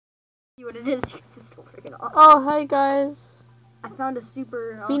See what it is because it's so freaking awesome. Oh, hi guys. I found a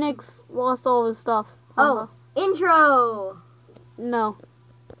super awesome... Phoenix lost all his stuff. Oh, intro! No.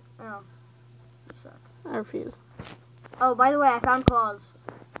 Oh, you suck. I refuse. Oh, by the way, I found claws.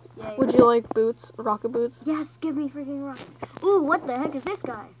 Yay. Would you like boots? Rocket boots? Yes, give me freaking rocket. Ooh, what the heck is this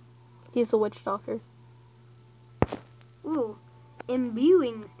guy? He's the witch doctor. Ooh,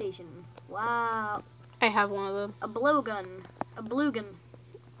 imbuing station. Wow. I have one of them. A blowgun. A bluegun.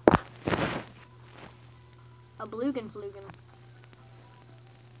 A bluegun flugan.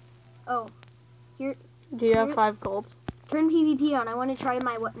 Oh, here. Do you have 5 golds? Turn PvP on. I want to try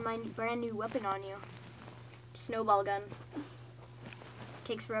my brand new weapon on you. Snowball gun.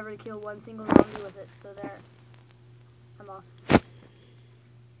 Takes forever to kill one single zombie with it. So there. I'm awesome.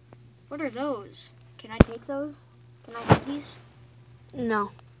 What are those? Can I take those? Can I have these?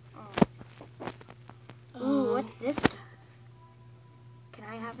 No. Oh. Ooh, what's this stuff? Can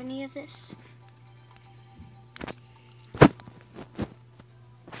I have any of this?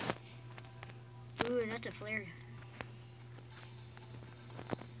 Ooh, that's a flare gun.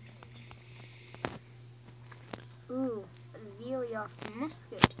 Ooh, a Zelios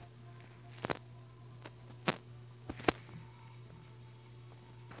musket.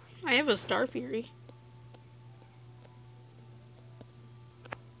 I have a Star Fury.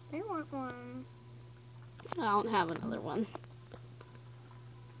 I want one. I don't have another one.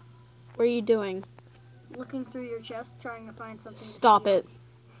 What are you doing? Looking through your chest, trying to find something. Stop it.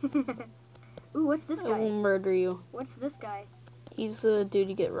 Ooh, what's this I guy? will murder you. What's this guy? He's the dude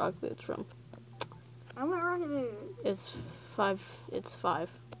you get rock boots from. I want rocket boots. It's 5. It's 5.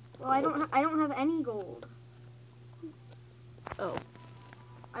 Well, I don't have any gold. Oh.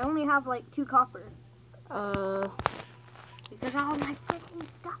 I only have like 2 copper. Because all my freaking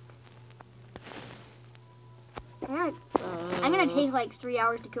stuff. I'm gonna take like 3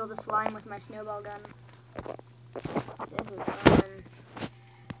 hours to kill the slime with my snowball gun. This is fun.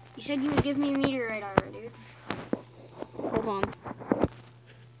 You said you would give me meteorite armor, dude. Hold on.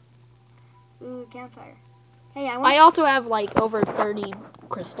 Ooh, campfire. Hey, I also have like over 30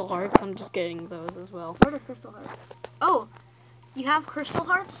 crystal hearts. I'm just getting those as well. What are crystal hearts? Oh, you have crystal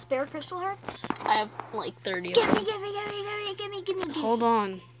hearts? Spare crystal hearts? I have like 30 Give of me, them. give me. Hold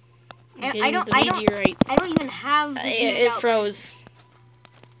on. I don't even have the it froze.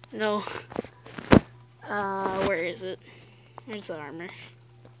 No. Where is it? Where's the armor?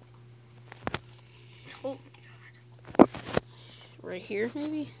 Oh my god. Right here,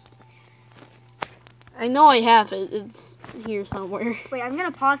 maybe? I know I have it. It's here somewhere. Wait, I'm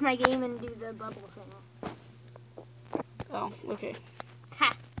gonna pause my game and do the bubble thing. Oh, okay.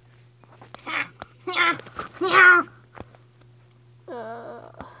 Ha! Ha!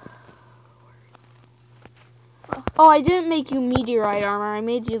 Oh, I didn't make you meteorite armor. I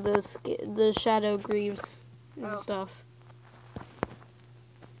made you the shadow greaves and stuff.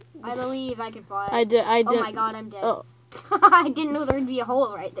 I believe I can fly. I did. Oh my god, I'm dead. Oh. I didn't know there would be a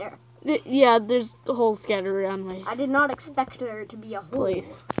hole right there. Yeah, there's a hole scattered around my I did not expect there to be a hole.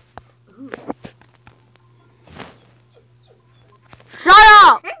 place. Ooh. Shut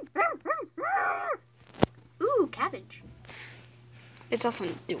up! Ooh, cabbage. It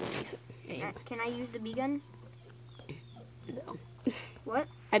doesn't do anything. Can I use the bee gun? No. What?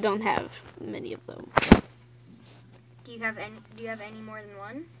 I don't have many of them. Do you have any more than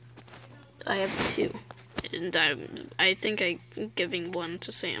one? I have 2. And I think I'm giving 1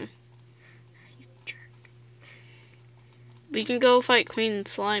 to Sam. You jerk. We can go fight Queen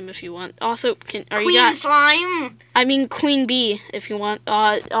Slime if you want. Also, Queen Slime? I mean Queen Bee if you want.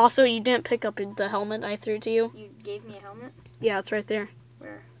 Also, you didn't pick up the helmet I threw to you. You gave me a helmet? Yeah, it's right there.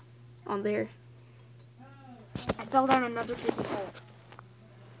 Where? On there. I fell down another freaking hole.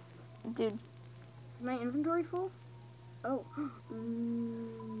 Dude. Is my inventory full? Oh.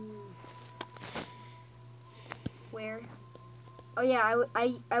 Where? Oh yeah,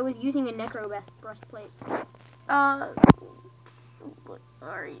 I was using a necro breastplate.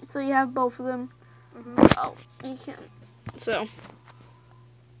 Alright, so you have both of them? Mm-hmm. Oh, you can. So,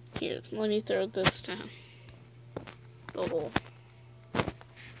 here, let me throw this down. The hole.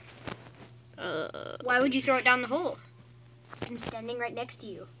 Why would you throw it down the hole? I'm standing right next to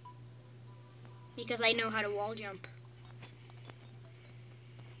you. Because I know how to wall jump.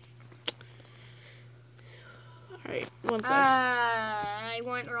 Alright, 1 second. I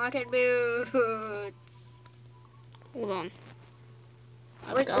want rocket boots. Hold on.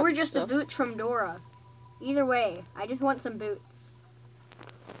 Or just the boots from Dora. Either way, I just want some boots.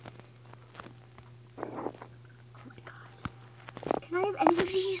 Oh my god. Can I have any of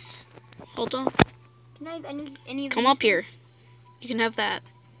these? Hold on. Can I have any of Come these up here. things? You can have that.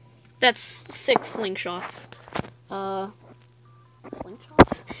 That's 6 slingshots. Slingshots?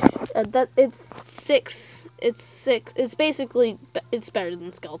 It's 6. It's 6. It's basically, it's better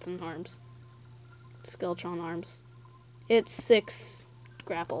than skeleton arms. Skeletron arms. It's 6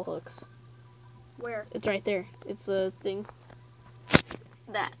 grapple hooks. Where? It's right there. It's the thing.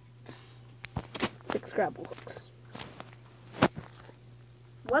 That. 6 grapple hooks.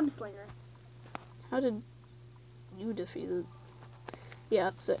 Web slinger. How did you defeat it? Yeah,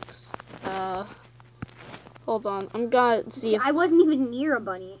 it's 6. Hold on. I'm gonna see if... I wasn't even near a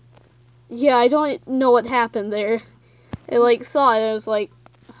bunny. Yeah, I don't know what happened there. I, like, saw it and I was like,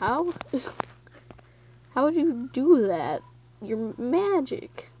 how? How would you do that? You're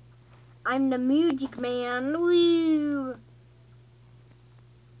magic. I'm the magic man. Woo!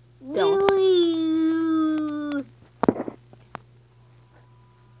 Don't. Woo!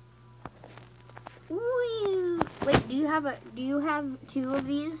 Woo! Wait, do you have 2 of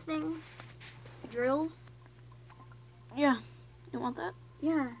these things? Drills? Yeah. You want that?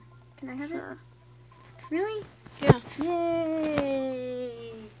 Yeah. Can I have Sure. it? Really? Yeah.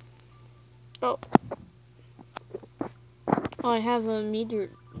 Yay! Oh, I have a meteor.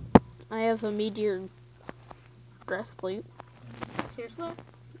 Breastplate. Seriously?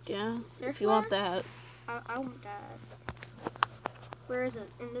 Yeah. Seriously? If you want that. I want that. Where is it?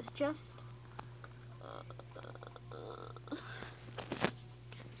 In this chest?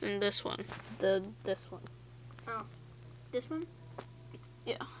 And this one. This one. This one?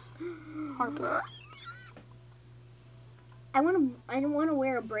 Yeah. Harper. I don't want to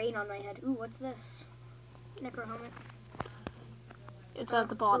wear a braid on my head. Ooh, what's this? Necro helmet. It's at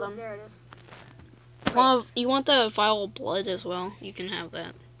the bottom. Ooh, there it is. Well, you want the vial of blood as well? You can have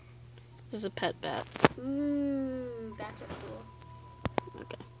that. This is a pet bat. Ooh, that's so cool.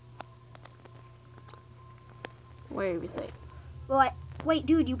 Okay. Where did we say? Well, wait,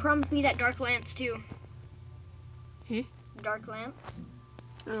 dude, you promised me that dark lance too. Hmm? Dark lance.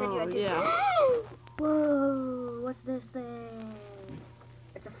 You said you Oh, had to. yeah. Whoa, what's this thing?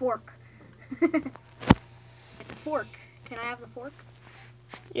 It's a fork. It's a fork. Can I have the fork?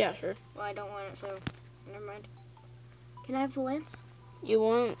 Yeah, sure. Well, I don't want it, so never mind. Can I have the lance? You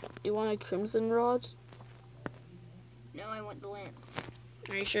want a crimson rod? No, I want the lance.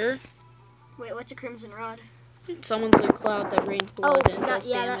 Are you sure? Wait, what's a crimson rod? Someone's a cloud that rains blood and does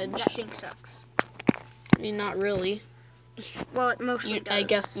damage. That thing sucks. I mean, not really. Well, it mostly does. I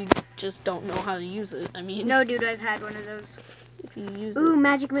guess you just don't know how to use it. I mean, No, dude, I've had one of those. if you use Ooh, it.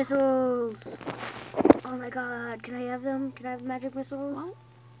 magic missiles! Oh my god, can I have them? Can I have magic missiles? What?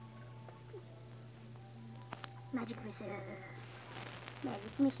 Magic missile.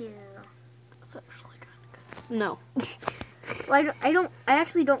 Magic missile. That's actually kind of good. No. Well, I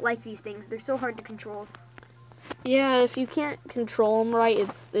actually don't like these things. They're so hard to control. Yeah, if you can't control them right,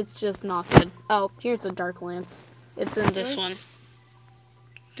 it's just not good. Oh, here's a dark lance. It's in this one.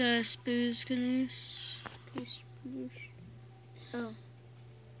 The Spooskanus. Oh.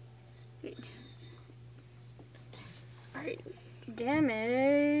 Wait. Alright.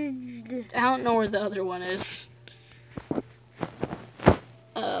 Damaged. I don't know where the other one is.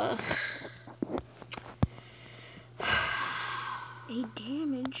 A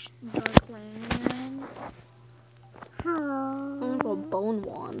damaged dark land. I'm gonna go bone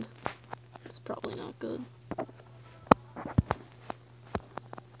wand. It's probably not good.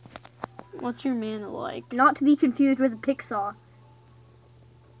 What's your mana like? Not to be confused with a pick saw.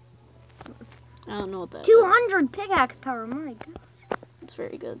 I don't know what that is. 200 pickaxe power, my god. It's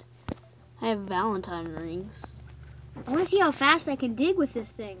very good. I have Valentine rings. I want to see how fast I can dig with this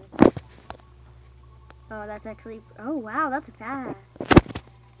thing. Oh, that's actually... Oh, wow, that's fast.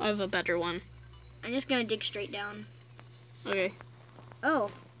 I have a better one. I'm just going to dig straight down. Okay. Oh,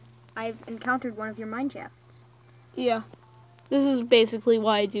 I've encountered one of your mine shafts. Yeah. This is basically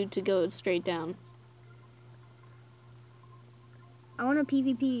what I do to go straight down. I want to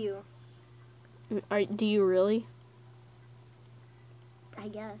PvP you. Do you really? I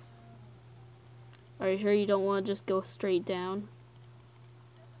guess. Are you sure you don't want to just go straight down?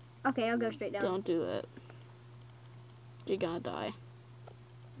 Okay, I'll go straight down. Don't do that. You're gonna die.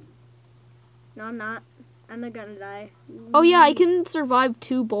 No, I'm not. I'm not gonna die. Oh yeah, I can survive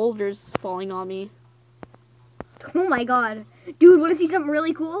 2 boulders falling on me. Oh my god. Dude, want to see something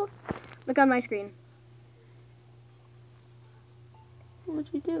really cool? Look on my screen. What'd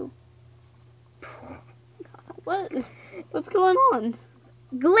you do? What's going on?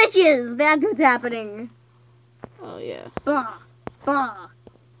 Glitches! That's what's happening. Oh yeah. Bah! Bah!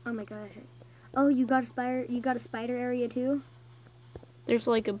 Oh my gosh. Oh, you got a spider area too? There's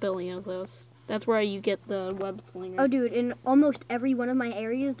like a billion of those. That's where you get the web slinger. Oh, dude, in almost every one of my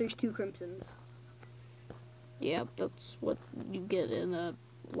areas, there's 2 crimsons. Yeah, that's what you get in a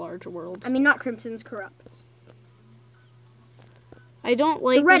large world. I mean, not crimsons, corrupts. I don't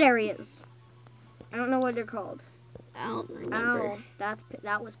like The red this- areas. I don't know what they're called. I don't remember. Ow,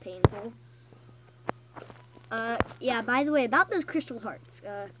 that was painful. Yeah, by the way, about those crystal hearts,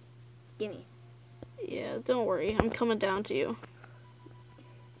 gimme. Yeah, don't worry. I'm coming down to you.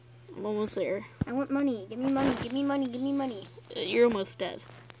 I'm almost there. I want money. Give me money. Give me money. Give me money. You're almost dead.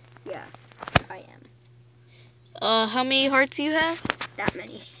 Yeah, I am. How many hearts do you have? That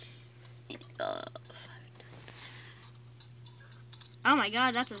many. Oh my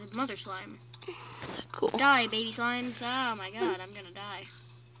god, that's a mother slime. Cool. Die, baby slimes. Oh my god, I'm gonna die.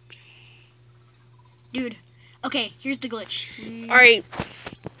 Dude, okay, here's the glitch. Alright.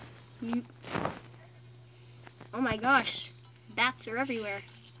 Oh my gosh, bats are everywhere.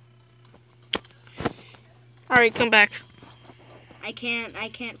 Alright, come back. I can't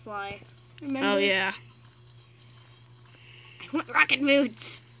fly. Remember? Oh, yeah. I want rocket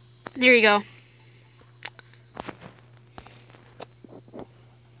boots. There you go.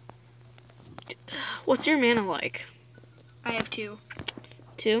 What's your mana like? I have 2.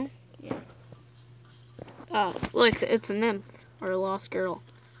 2? Yeah. Oh, look, it's a nymph. Or a lost girl.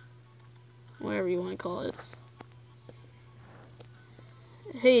 Whatever you want to call it.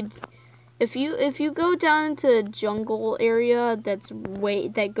 Hey, if you go down into the jungle area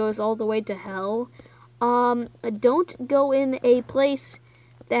that goes all the way to hell, don't go in a place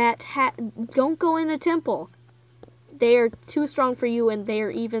don't go in a temple. They are too strong for you, and they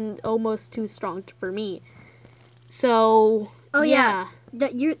are even almost too strong for me. So, Oh yeah.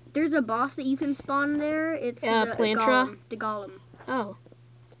 There's a boss that you can spawn there. It's Plantra? The golem Oh.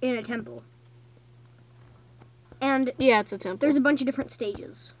 in a temple. And Yeah, it's a temple. there's a bunch of different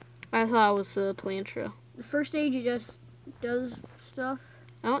stages. I thought it was the Plantra. The first stage it just does stuff.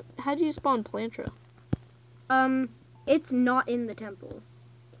 How do you spawn Plantra? It's not in the temple.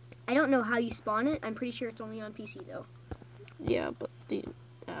 I don't know how you spawn it. I'm pretty sure it's only on PC though. Yeah, but I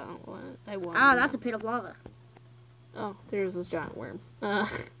don't want it. I want Ah, it that's now. a pit of lava. Oh, there's this giant worm. Yeah,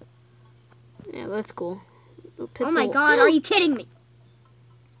 that's cool. Oh my god, are you kidding me?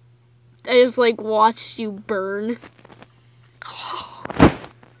 I just watched you burn.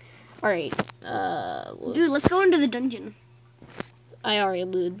 Alright, Dude, let's go into the dungeon. I already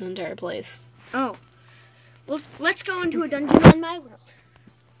looted the entire place. Oh. Well, let's go into a dungeon on my world.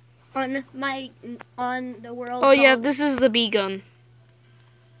 On the world. Oh yeah, called- this is the bee gun.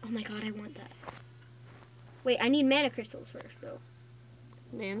 Oh my god, I want that. Wait, I need mana crystals first, though.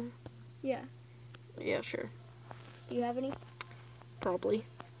 Mana? Yeah. Yeah, sure. Do you have any? Probably.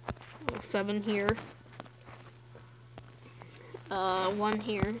 7 here. 1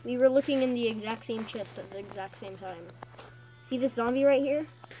 here. We were looking in the exact same chest at the exact same time. See this zombie right here?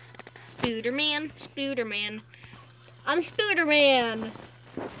 Spooderman. Spooderman. I'm Spooderman.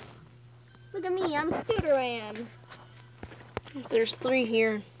 Look at me, I'm Spooderman. There's 3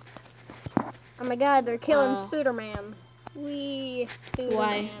 here. Oh my god, they're killing Oh. Spooderman. Wee, Spooderman.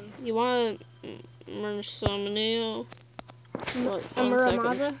 Why? You want to summon you? What, A 1 second.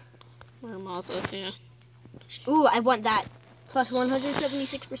 Muramaza? Muramaza, yeah. Ooh, I want that. Plus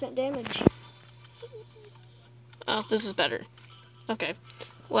 176% damage. Oh, this is better. Okay.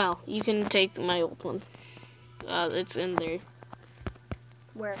 Well, you can take my old one. It's in there.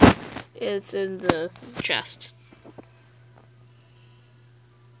 Where? It's in the chest.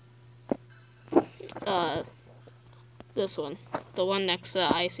 This one. The one next to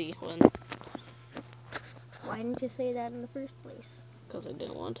the icy one. Why didn't you say that in the first place? Because I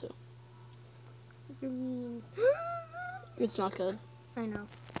didn't want to. You're mean. It's not good. I know.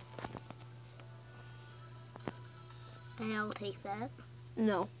 I'll take that.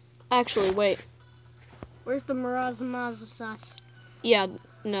 No. Actually, wait. Where's the Muramaza sauce? Yeah,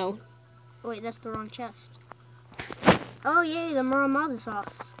 no. Oh, wait, that's the wrong chest. Oh, yay, the Muramaza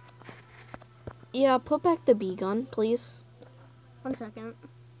sauce. Yeah, put back the bee gun, please. 1 second.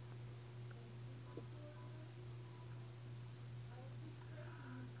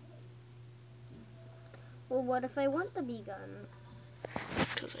 Well, what if I want the bee gun?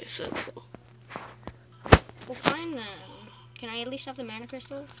 Because I said so. Well, fine then. Can I at least have the mana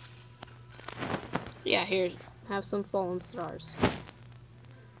crystals? Yeah, here. Have some fallen stars.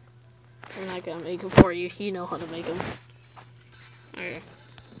 I'm not gonna make them for you. You know how to make them. Okay.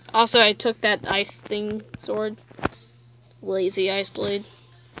 Also, I took that ice thing sword. Lazy ice blade.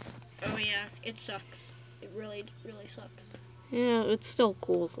 Oh, yeah, it sucks. It really, really sucks. Yeah, it's still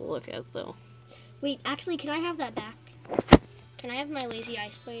cool to look at, though. Wait, actually, can I have that back? Can I have my lazy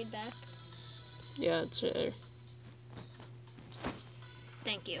ice blade back? Yeah, it's there.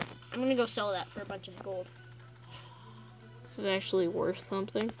 Thank you. I'm gonna go sell that for a bunch of gold. Is it actually worth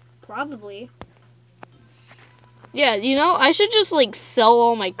something? Probably. Yeah, you know, I should just, like, sell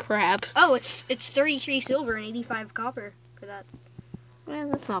all my crap. Oh, it's 33 silver and 85 copper for that. Yeah,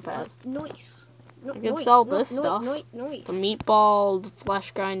 that's not bad. Nice. No, I could sell this stuff. Nice. The meatball, the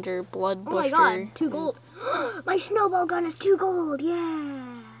flesh grinder, blood Oh busher. my god, 2 gold. My snowball gun is 2 gold,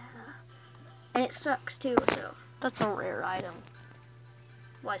 yeah. And it sucks too, so. That's a rare item.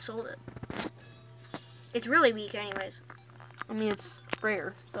 Well, I sold it. It's really weak anyways. I mean, it's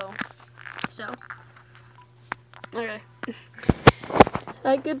rare, though. So. Okay.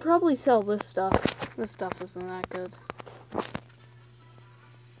 I could probably sell this stuff. This stuff isn't that good.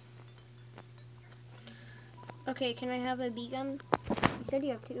 Okay, can I have a bee gun? You said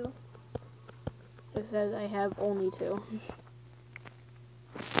you have 2. I said I have only 2.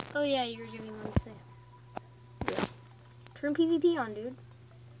 Oh yeah, you were giving one to say. Yeah. Turn PvP on, dude.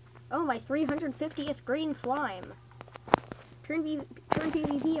 Oh, my 350th green slime. Turn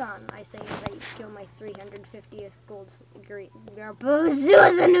PvP on, I say as I kill my 350th gold green.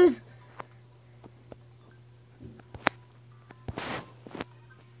 News.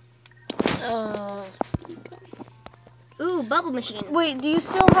 Ooh, bubble machine. Wait, do you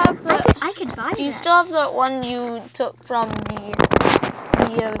still have the... I could buy Do you that. still have the one you took from the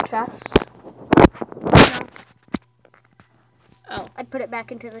chest? No. Oh. I'd put it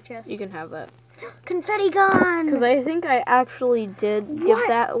back into the chest. You can have that. Confetti gun! Because I think I actually did give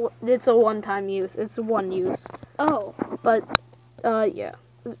that... It's a one-time use. It's one use. Oh. But, yeah.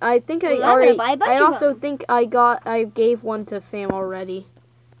 I think Well, I I'm already... gonna buy a bunch I of also them. think I gave one to Sam already.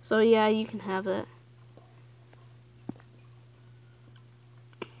 So, yeah, you can have it.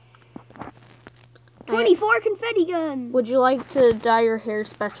 Uh, 24 confetti gun! Would you like to dye your hair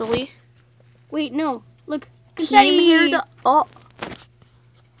specially? Wait, no. Look. Confetti! Team hair oh.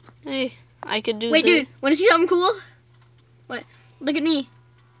 Hey, I could do Wait, the... dude. Want to see something cool? What? Look at me.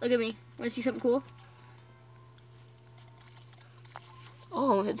 Look at me. Want to see something cool?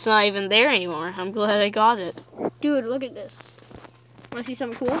 Oh, it's not even there anymore. I'm glad I got it. Dude, look at this. Want to see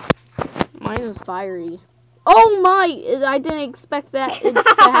something cool? Mine is fiery. Oh my! I didn't expect that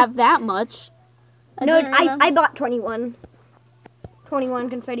to have that much. No, I bought 21. 21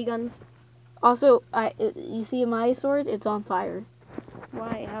 confetti guns. Also, you see my sword? It's on fire.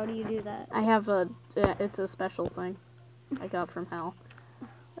 Why? How do you do that? I have it's a special thing I got from hell.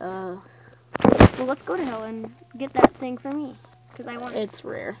 Well, let's go to hell and get that thing for me. Because I want it. It's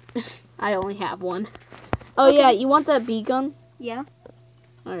rare. I only have one. Oh Okay. yeah, you want that bee gun? Yeah.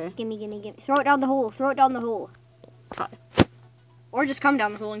 Okay. Gimme. Throw it down the hole. Throw it down the hole. Hi. Or just come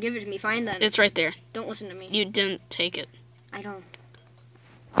down the hole and give it to me. Fine then. It's right there. Don't listen to me. You didn't take it. I don't.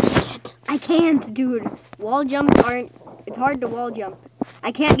 Take it. I can't, dude. Wall jumps aren't... It's hard to wall jump.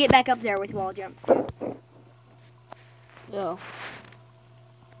 I can't get back up there with wall jumps. Oh.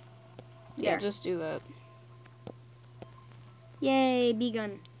 Yeah, There. just do that. Yay, bee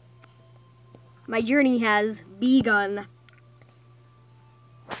gun. My journey has bee gun.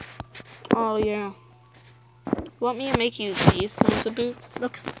 Oh yeah. Want me to make you these kinds of boots?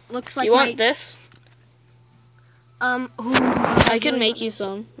 Looks like You want this? Ooh, I can make you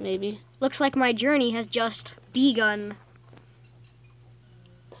some, maybe. Looks like my journey has just begun.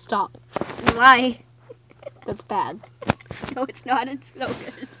 Stop. Why? That's bad. No, it's not. It's so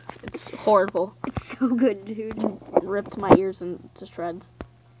good. It's horrible. It's so good, dude. You ripped my ears into shreds.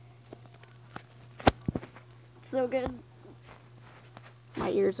 It's so good.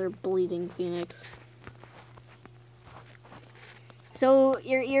 My ears are bleeding, Phoenix. So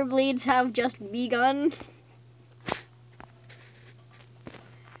your ear bleeds have just begun?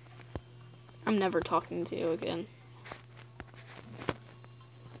 I'm never talking to you again.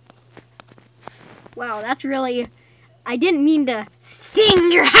 Wow, that's really... I didn't mean to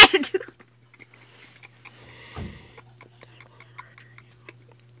sting your attitude.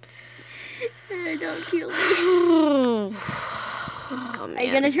 Don't kill me. Oh, man. Are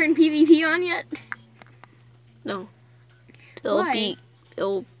you gonna turn PvP on yet? No. Why?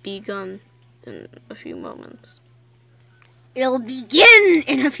 It'll be gone in a few moments. It'll begin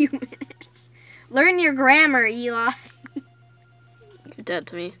in a few minutes. Learn your grammar, Eli. You're dead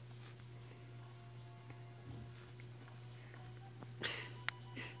to me.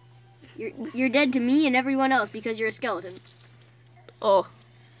 You're dead to me and everyone else because you're a skeleton. Oh.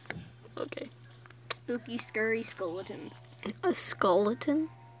 Okay. Spooky, scurry skeletons. A skeleton?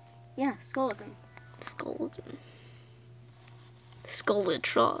 Yeah, skeleton. Skeleton.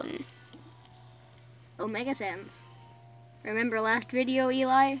 Skeletron. Omega Sans. Remember last video,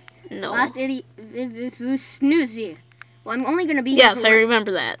 Eli? No. Last video, snoozy. Well, I'm only gonna be here Yes, for I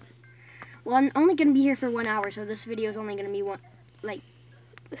remember that. Well, I'm only gonna be here for 1 hour, so this video is only gonna be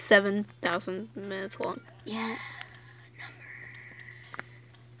 7,000 minutes long. Yeah.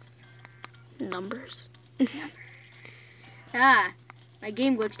 Numbers. Ah, my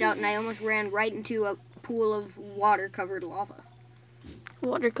game glitched out and I almost ran right into a pool of water-covered lava.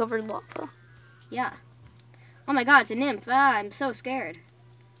 Water-covered lava. Yeah. Oh my god, it's a nymph. Ah, I'm so scared.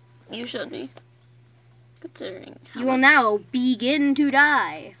 You should be. Considering You will now begin to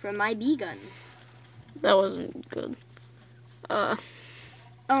die from my bee gun. That wasn't good. Oh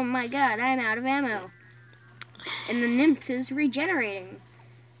my god, I'm out of ammo. And the nymph is regenerating.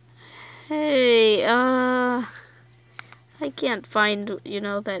 Hey, I can't find,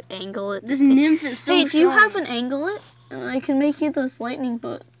 that anglet. This nymph is so Hey, do you strong. have an anglet? I can make you those lightning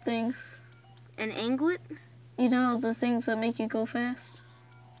bolt things. An anglet? You know, the things that make you go fast?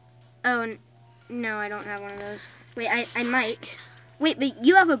 Oh, no, I don't have one of those. Wait, I might. Wait, but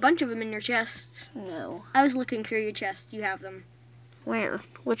you have a bunch of them in your chest. No. I was looking through your chest. You have them. Where?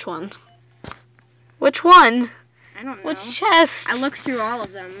 Which one? Which one? I don't know. Which chest? I looked through all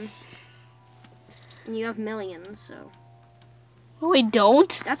of them. And you have millions, so. No, I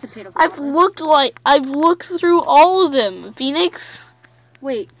don't. That's a pitiful. I've looked through all of them, Phoenix.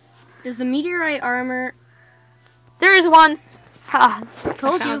 Wait, does the meteorite armor... There's one. Ha.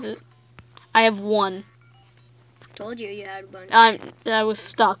 Told Found you. it. I have one. Told you you had a bunch. I was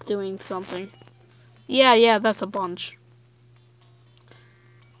stuck doing something. Yeah, that's a bunch.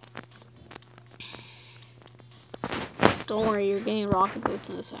 Don't worry, you're getting rocket boots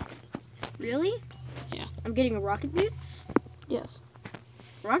in a second. Really? Yeah. I'm getting rocket boots? Yes.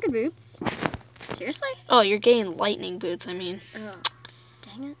 Rocket boots? Seriously? Oh, you're getting lightning boots, I mean. Oh,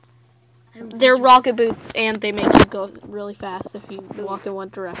 dang it. They're rocket boots, and they make you go really fast if you walk in one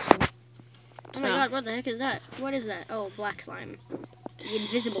direction. Oh my god, what the heck is that? What is that? Oh, black slime. The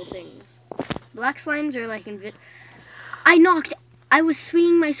invisible things. Black slimes are like I was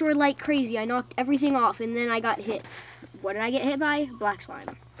swinging my sword like crazy. I knocked everything off, and then I got hit. What did I get hit by? Black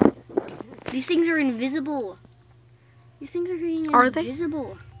slime. These things are invisible. These things are being Are they?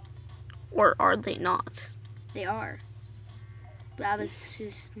 invisible. Or are they not? They are. Blabas,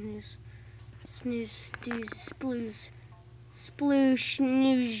 snooze, snooze, sploos, sploosh,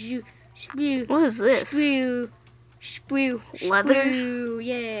 snooze, sploo, What is this? sploo, sploo, Leather? sploo,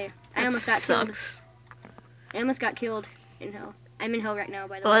 yeah. I That almost got killed. sucks. I almost got killed in hell. I'm in hell right now,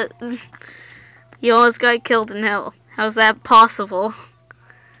 by the way. What? You almost got killed in hell. How's that possible?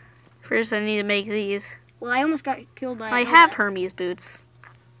 First, I need to make these. Well, I almost got killed by. I have Hermes boots.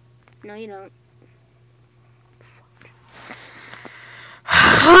 No, you don't.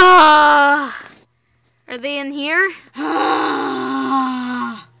 Are they in here?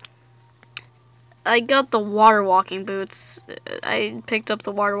 I got the water walking boots. I picked up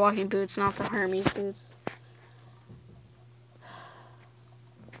the water walking boots, not the Hermes boots.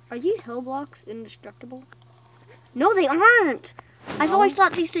 Are these hell blocks indestructible? No, they aren't. I've always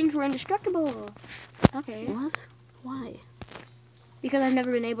thought these things were indestructible. Okay. What? Why? Because I've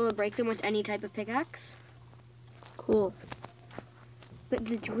never been able to break them with any type of pickaxe. Cool. But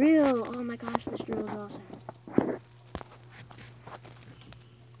the drill, oh my gosh, this drill is awesome.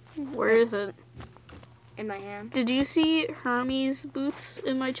 Where is it? In my hand. Did you see Hermes boots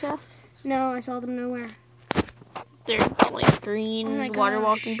in my chest? No, I saw them nowhere. They're like green Oh my water gosh.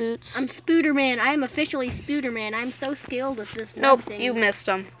 walking boots. I'm Spooderman. I am officially Spooderman. I'm so skilled with this Nope, thing. you missed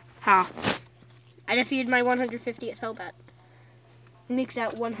them. Huh. I defeated my 150th Hellbat. Makes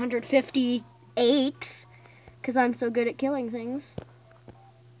that 158 because I'm so good at killing things.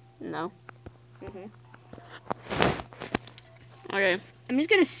 No. Mhm. Okay. I'm just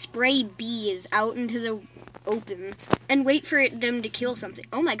gonna spray bees out into the open and wait for them to kill something.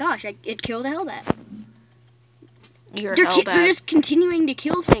 Oh my gosh, it killed a Hellbat. You're They're Hellbat. just continuing to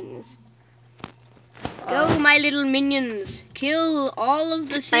kill things. Go, my little minions. Kill all of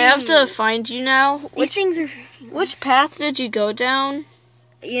the things. I have to find you now. These things are... Which path did you go down?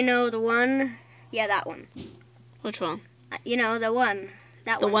 You know, the one... Yeah, that one. Which one? You know, the one.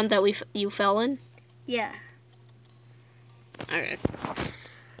 That The one. one that you fell in? Yeah. Okay.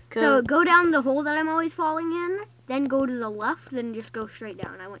 So go down the hole that I'm always falling in, then go to the left, then just go straight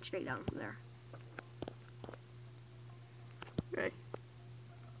down. I went straight down from there. Right.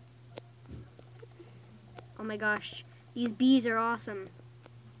 Oh my gosh, these bees are awesome.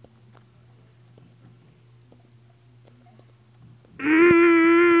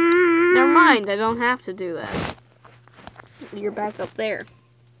 Never mind, I don't have to do that. You're back up there.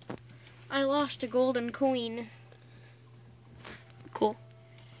 I lost a golden coin.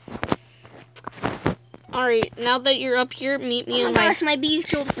 Alright, now that you're up here, meet me in my bees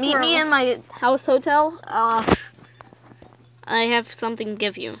killed a squirrel. meet me in my house hotel. I have something to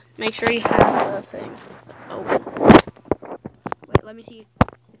give you. Make sure you have the thing open. Wait, let me see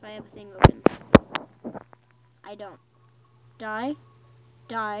if I have a thing open. I don't. Die.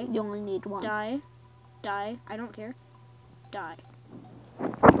 Die. You only need one. Die. Die. I don't care. Die.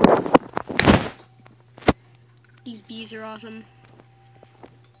 These bees are awesome.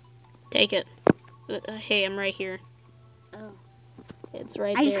 Take it. Hey, I'm right here. Oh. It's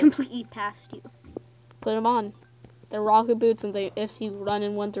right I there. just completely passed you. Put them on. They're rocket boots, and if you run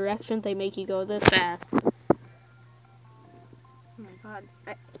in one direction, they make you go this fast. Oh my god.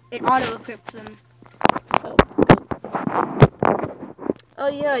 It auto-equips them. Oh. Oh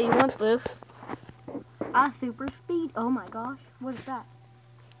yeah, you want this? Super speed. Oh my gosh. What is that?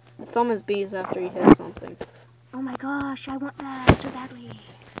 It summons bees after you hit something. Oh my gosh, I want that so badly.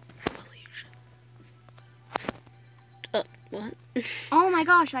 What? Oh my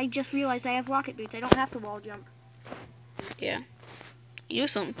gosh, I just realized I have rocket boots. I don't have to wall jump. Yeah.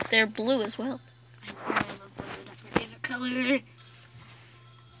 Use them. They're blue as well. I love blue. That's my favorite color.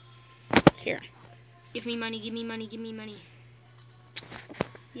 Here. Give me money, give me money, give me money.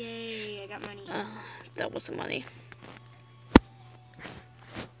 Yay, I got money. That was the money.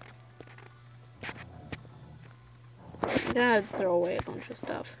 I'm gonna throw away a bunch of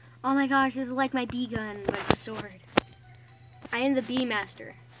stuff. Oh my gosh, this is like my bee gun, but it's a sword. I am the bee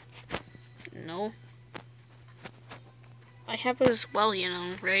master. No. I have it as well, you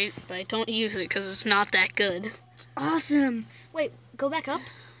know, right? But I don't use it because it's not that good. It's awesome. Wait, go back up.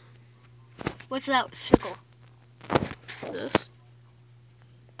 What's that circle? This.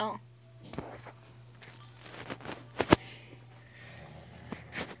 Oh.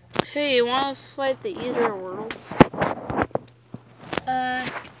 Hey, you want to fight the Eater Worlds?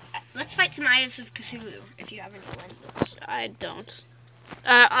 Let's fight some Eyes of Cthulhu, if you have any lenses. I don't.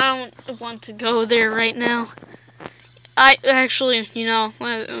 I don't want to go there right now. I actually, you know,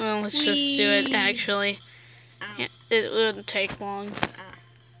 let's just do it. Actually, yeah, it wouldn't take long.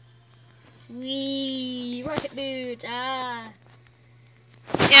 Wee, rocket boots. Yeah,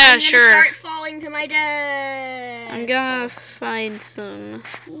 I'm sure. gonna start falling to my death. I'm gonna find some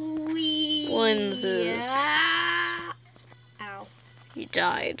Wee. lenses. Ow. You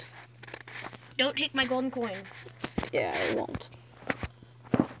died. Don't take my golden coin. Yeah, I won't.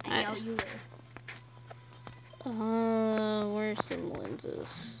 I doubt you will. Where's some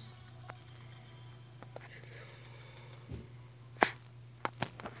lenses?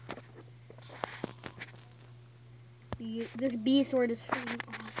 This bee sword is freaking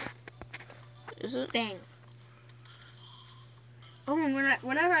awesome. Is it? Bang. Oh, and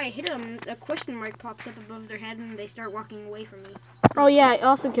whenever I hit them, a question mark pops up above their head and they start walking away from me. Oh yeah, it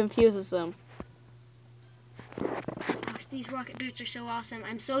also confuses them. Gosh, these rocket boots are so awesome.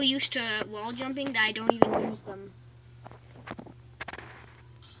 I'm so used to wall jumping that I don't even use them.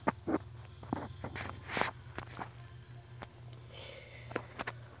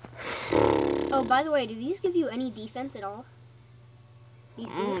 Oh, by the way, do these give you any defense at all? These I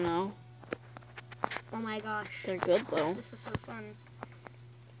don't boots? know. Oh my gosh. They're good though. This is so fun.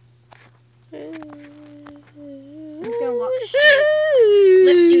 I'm just gonna walk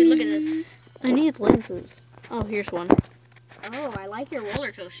straight. Dude, look at this. I need lenses. Oh, here's one. Oh, I like your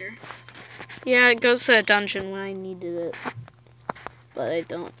roller coaster. Yeah, it goes to a dungeon when I needed it. But I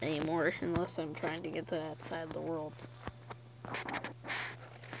don't anymore unless I'm trying to get to that side of the world.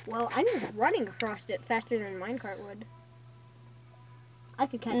 Well, I'm just running across it faster than a minecart would. I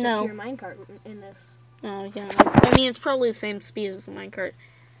could catch up No. to your minecart in this. Oh, yeah. I mean, it's probably the same speed as the minecart.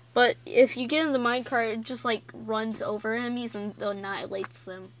 But if you get in the minecart, it just, like, runs over enemies and annihilates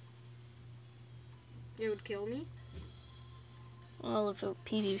them. It would kill me? Well, if a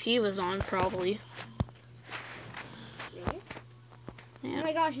PvP was on, probably. Really? Yeah. Oh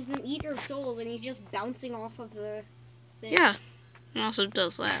my gosh, it's an eater of souls and he's just bouncing off of the thing. Yeah. It also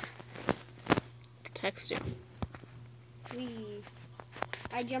does that. Protects you. Wee.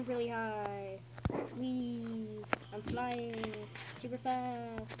 I jump really high. Wee. I'm flying super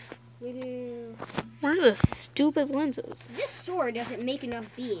fast. Woohoo. What are the stupid lenses? This sword doesn't make enough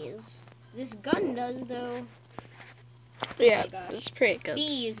bees. This gun does, though. Yeah, Oh my gosh. it's pretty good.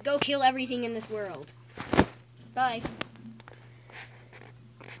 Bees, go kill everything in this world. Bye.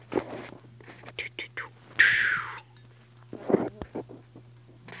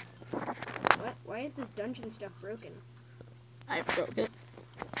 What? Why is this dungeon stuff broken? I broke it.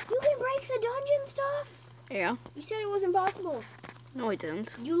 You can break the dungeon stuff? Yeah. You said it was impossible. No, I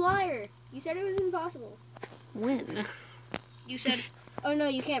didn't. You liar. You said it was impossible. When? You said Oh no,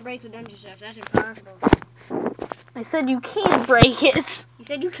 you can't break the dungeon stuff. That's impossible. I said you can't break it. You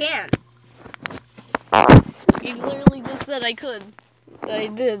said you can't. You literally just said I could. I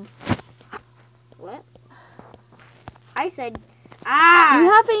did. What? I said, Do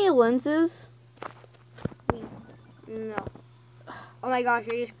you have any lenses? No. Oh my gosh,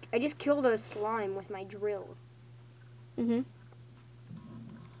 I just killed a slime with my drill. Mhm.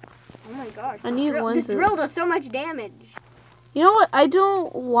 Oh my gosh. I need lenses. This drill does so much damage. You know what? I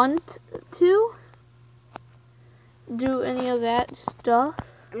don't want to do any of that stuff.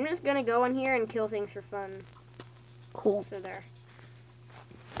 I'm just gonna go in here and kill things for fun. Cool. So there.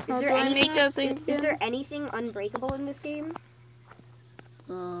 How do I make that thing Is again? there anything unbreakable in this game?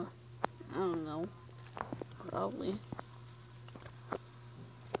 I don't know. Probably.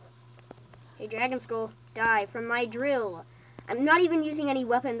 Hey, Dragon Skull, die from my drill. I'm not even using any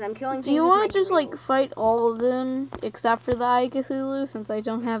weapons. I'm killing things. Do you want want to just like fight all of them except for the Eye Cthulhu since I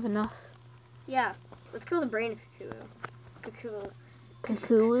don't have enough? Yeah. Let's kill the brain of Cthulhu. Cthulhu?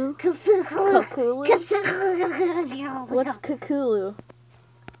 Cthulhu. Cthulhu? What's Cthulhu?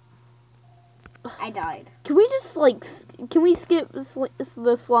 I died. Can we just like can we skip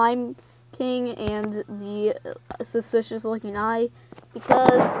the Slime King and the suspicious looking eye,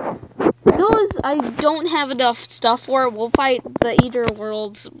 because those I don't have enough stuff for. We'll fight the Eater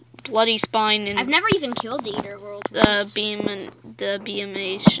World's bloody spine and I've never even killed the Eater World. the beam and the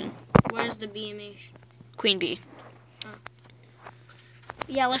BMation. What is the BMH? Queen bee.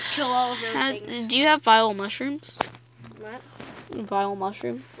 Yeah, let's kill all of those things. Do you have vile mushrooms? What? Vile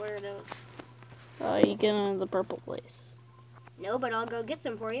mushrooms? What are those? You get them in the purple place. No, but I'll go get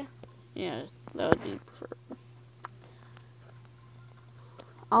some for you. Yeah, that would be preferable.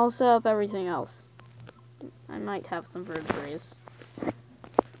 I'll set up everything else. I might have some vertebrates.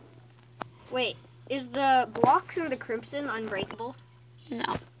 Wait, is the blocks in the Crimson unbreakable?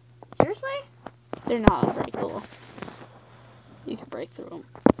 No, Seriously? they're not unbreakable. You can break through them.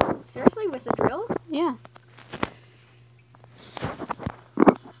 Seriously, with the drill? Yeah.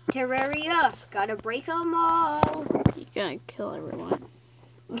 Terriria, gotta break them all. You gotta kill everyone.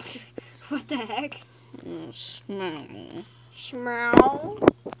 What the heck? Small. Small.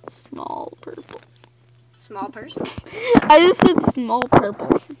 Small purple. Small person? I just said small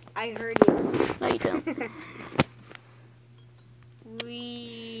purple. I heard you. No, you don't.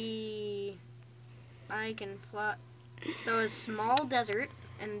 I can fly. So a small desert,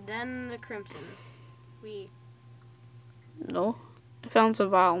 and then the Crimson. No. I found some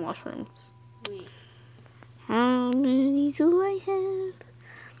vile mushrooms. We. How many do I have?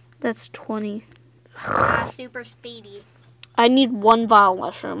 That's 20. Super speedy. I need one vile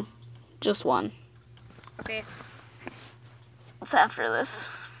mushroom. Just one. Okay. What's after this?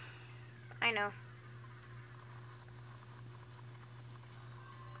 I know.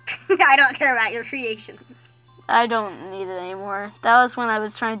 I don't care about your creations. I don't need it anymore. That was when I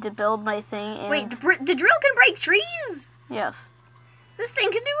was trying to build my thing and... Wait, the drill can break trees? Yes. This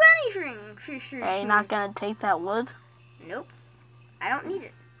thing can do anything. For sure. Are you not gonna take that wood? Nope. I don't need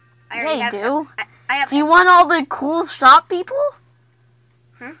it. Yeah, you do. I have. Do you want all the cool shop people?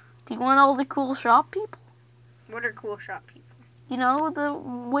 Huh? Do you want all the cool shop people? What are cool shop people? You know, the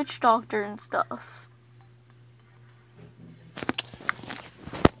witch doctor and stuff.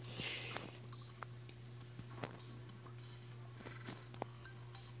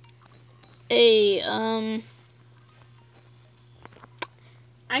 Hey, I'm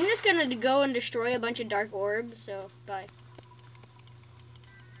just gonna go and destroy a bunch of dark orbs, so bye.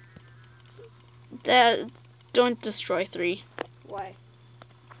 Don't destroy 3. Why?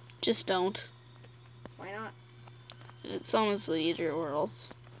 Just don't. Why not? It's almost the Eater Worlds.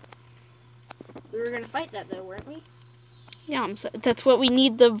 We were gonna fight that though, weren't we? Yeah, that's what we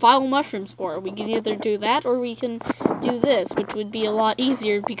need the vile mushrooms for. We can either do that or we can do this, which would be a lot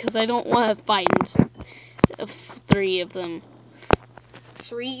easier because I don't want to fight 3 of them.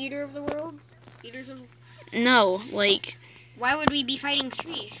 3 Eaters of the World? No, like... Why would we be fighting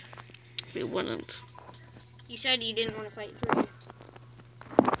 3? We wouldn't. You said you didn't want to fight 3.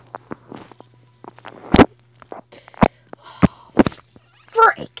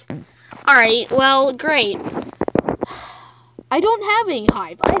 Frick! Alright, well, great. I don't have any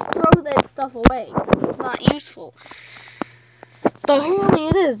hive. I throw that stuff away because it's not useful. But apparently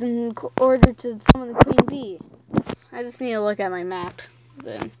it is in order to summon the Queen Bee. I just need to look at my map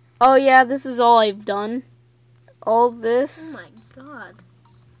then. Oh yeah, this is all I've done. All this. Oh my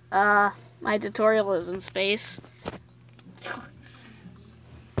god. My tutorial is in space.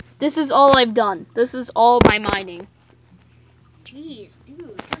 This is all I've done. This is all my mining. Jeez,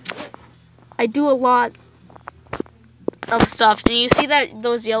 dude. I do a lot. of stuff. And you see that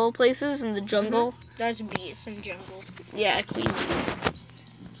those yellow places in the jungle? There's bees in jungle. Yeah, queen bees.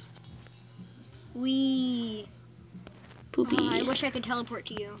 Wee. Poopy. Oh, I wish I could teleport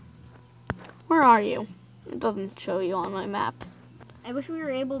to you. Where are you? It doesn't show you on my map. I wish we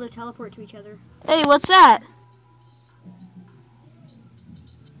were able to teleport to each other. Hey, what's that?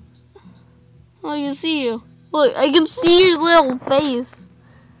 Oh, I can see you. Look, I can see your little face.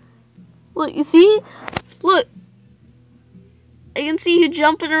 Look, you see? Look. I can see you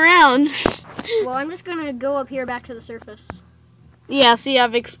jumping around. Well, I'm just gonna go up here back to the surface. Yeah, see,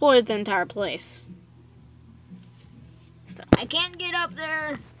 I've explored the entire place. I can't get up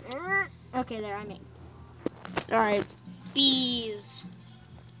there. Okay, there, I'm in. Alright. Bees.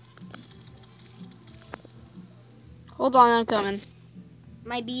 Hold on, I'm coming.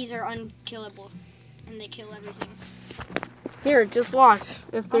 My bees are unkillable, and they kill everything. Here, just watch.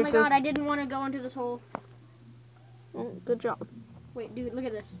 If Oh there's my god, I didn't want to go into this hole. Oh, good job. Wait, dude, look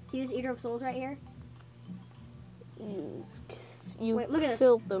at this. See this Eater of Souls right here? You Wait, look at this.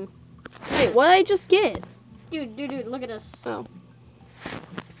 filled them. Wait, what did I just get? Dude, look at this. Oh.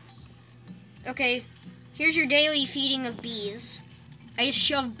 Okay, here's your daily feeding of bees. I just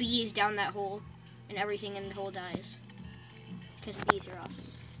shoved bees down that hole, and everything in the hole dies. Because bees are awesome.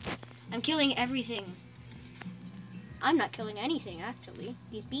 I'm killing everything. I'm not killing anything, actually.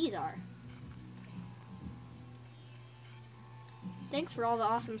 These bees are. Thanks for all the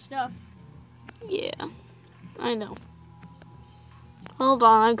awesome stuff. Yeah, I know. Hold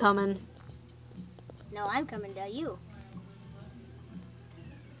on, I'm coming. No, I'm coming to you.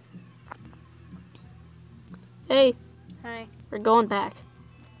 Hey, Hi. we're going back.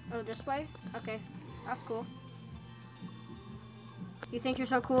 Oh, this way? Okay. That's cool. You think you're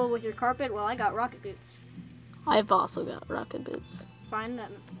so cool with your carpet? Well, I got rocket boots. I've also got rocket boots. Fine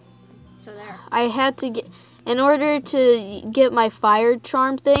then. So there. I had to get, in order to get my fire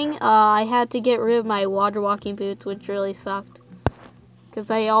charm thing, I had to get rid of my water walking boots, which really sucked. Because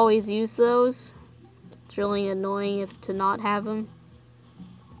I always use those. It's really annoying to not have them.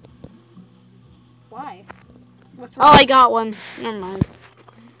 Why? What's Oh, I got one. Never mind.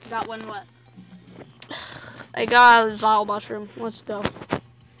 Got one what? I got a vile mushroom. Let's go.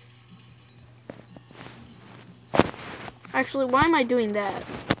 Actually, why am I doing that?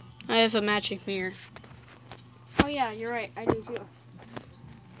 I have a magic mirror. Oh yeah, you're right. I do too.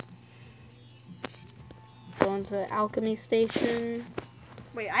 Going to the alchemy station.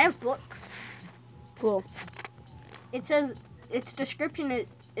 Wait, I have books. Cool. It says its description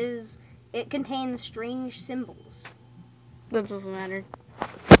is it contains strange symbols. That doesn't matter.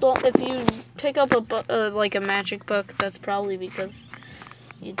 Well, if you pick up a like a magic book, that's probably because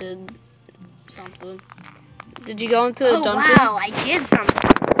you did something. Did you go into the dungeon? Wow, I did something.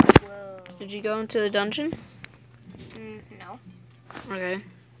 Whoa. Did you go into the dungeon? No. Okay.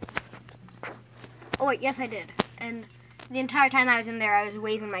 Oh wait, yes I did. And the entire time I was in there, I was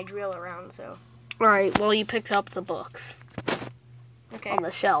waving my drill around. So. Alright. Well, you picked up the books Okay. on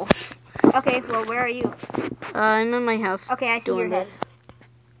the shelves. Okay. Well, where are you? I'm in my house. Okay, I see your doing head. this.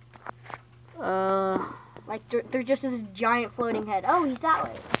 Like there's just this giant floating head. Oh, he's that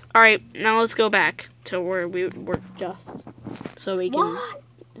way. Alright, now let's go back to where we were just. So we can What?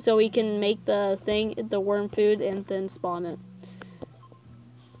 so we can make the thing, the worm food, and then spawn it.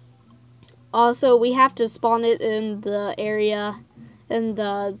 Also, we have to spawn it in the area, in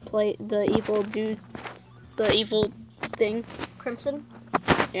the evil thing. Crimson.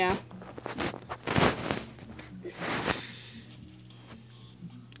 Yeah.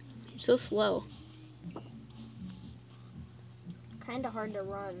 You're so slow. Kind of hard to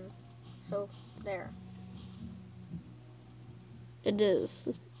run. So there. It is,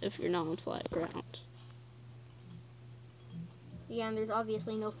 if you're not on flat ground. Yeah, and there's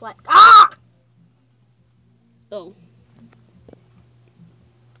obviously no flat. Ah! Oh.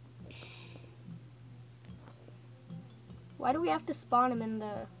 Why do we have to spawn him in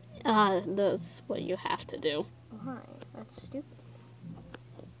the? That's what you have to do. Why? That's stupid.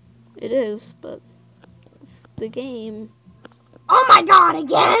 It is, but it's the game. Oh my god,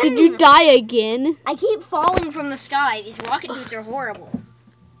 again! Did you die again? I keep falling from the sky. These rocket boots are horrible.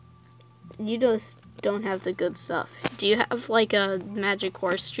 You just don't have the good stuff. Do you have like a magic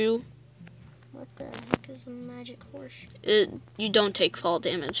horseshoe? What the heck is a magic horse? You don't take fall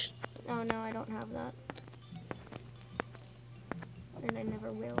damage. Oh no, I don't have that. And I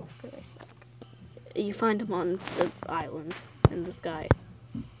never will, because I suck. You find them on the islands in the sky.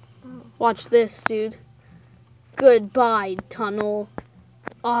 Oh. Watch this, dude. Goodbye, tunnel.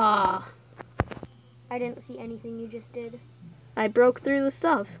 Ah. I didn't see anything you just did. I broke through the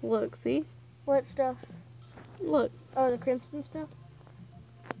stuff. Look, see? What stuff? Look. Oh, the crimson stuff?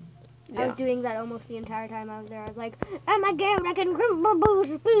 I Yeah. was doing that almost the entire time I was there. I was like, oh my god, I can crimson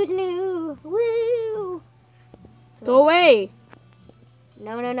booze new. Woo! Go away.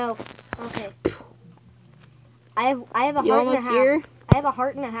 No. Okay. I have a You heart and a almost half. here? I have a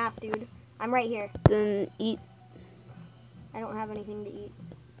heart and a half, dude. I'm right here. Then eat. I don't have anything to eat.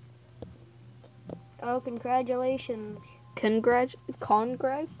 Oh, congratulations. Congratulations?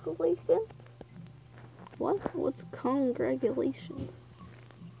 What? What's congratulations?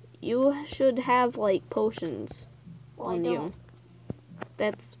 You should have, like, potions Well, I on don't. you.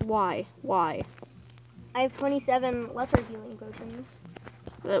 That's why. Why? I have 27 lesser healing potions.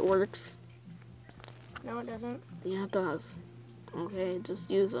 That works. No, it doesn't. Yeah, it does. Okay, just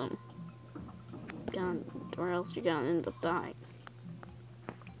use them. Or else you're gonna end up dying.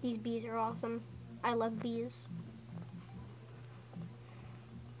 These bees are awesome. I love bees.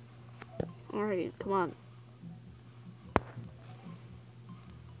 Alright, come on.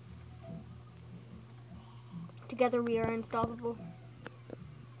 Together we are unstoppable.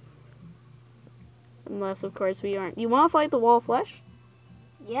 Unless, of course, we aren't. You wanna fight the wall of flesh?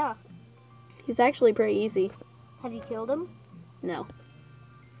 Yeah. He's actually pretty easy. Have you killed him? No.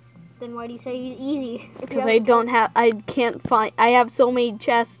 Then why do you say he's easy? Because I can't find, I have so many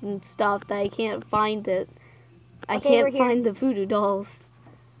chests and stuff that I can't find it. I Okay, can't we're here. find the voodoo dolls.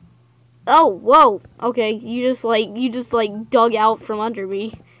 Oh, whoa. Okay, you just dug out from under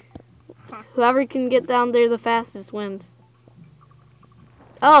me. Huh. Whoever can get down there the fastest wins.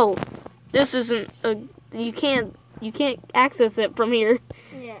 Oh, this isn't you can't access it from here.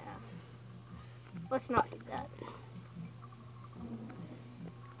 Yeah. Let's not do that.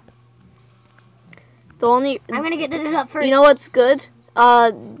 The only I'm gonna get this up first. You know what's good?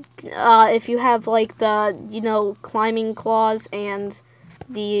 If you have like the climbing claws and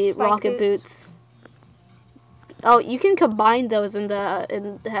the Spike rocket boots. Oh, you can combine those in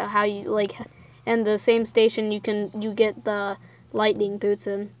how you like in the same station. You get the lightning boots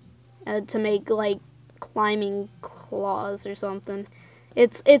in to make like climbing claws or something.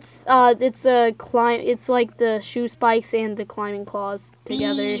 It's like the shoe spikes and the climbing claws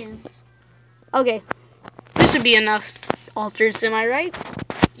together. Bees. Okay. This should be enough altars, am I right?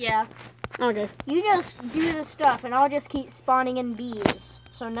 Yeah. Okay. You just do the stuff, and I'll just keep spawning in bees,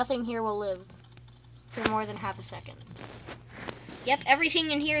 so nothing here will live for more than half a second. Yep, everything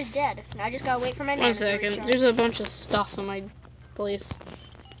in here is dead. Now I just gotta wait for my mana. 1 second. There's a bunch of stuff in my place.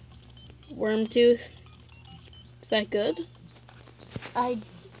 Worm tooth. Is that good? I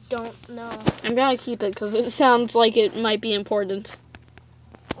don't know. I'm gonna keep it because it sounds like it might be important.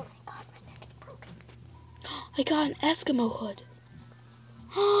 Oh my god, my neck is broken. I got an Eskimo hood.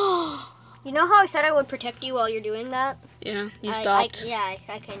 You know how I said I would protect you while you're doing that? Yeah, you stopped. I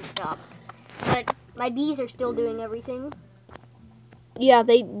kind of stopped. But my bees are still doing everything. Yeah,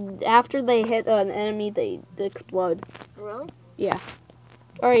 after they hit an enemy, they explode. Really? Yeah.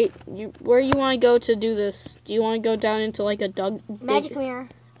 All right, where you want to go to do this? Do you want to go down into like a Magic mirror.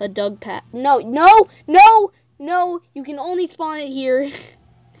 A dug path? No! You can only spawn it here.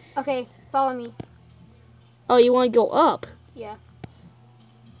 Okay, follow me. Oh, you want to go up? Yeah.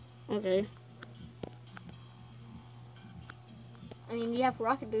 Okay. I mean, we have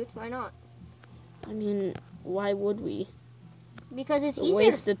rocket boots. Why not? I mean, why would we? Because it's A easier.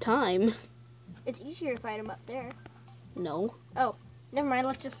 waste of time. It's easier to fight them up there. No. Never mind.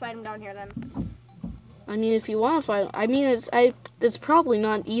 Let's just fight them down here then. I mean, if you want to fight, I mean, it's probably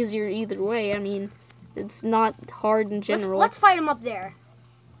not easier either way. I mean, it's not hard in general. Let's fight them up there.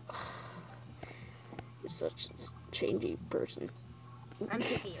 You're such a changey person. I'm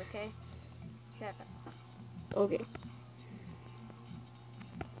picky, okay? Shut up. Okay.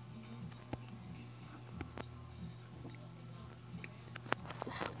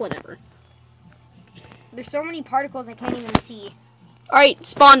 Whatever. There's so many particles I can't even see. Alright,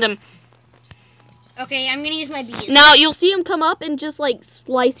 spawned him. Okay, I'm gonna use my bees. Now, you'll see him come up and just, like,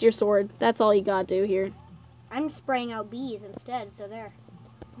 slice your sword. That's all you gotta do here. I'm spraying out bees instead, so there.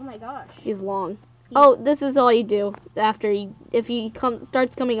 Oh my gosh. He's long. Oh, this is all you do. If he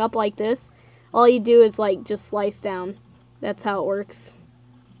starts coming up like this, all you do is, like, just slice down. That's how it works.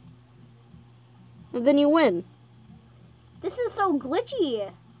 And then you win. This is so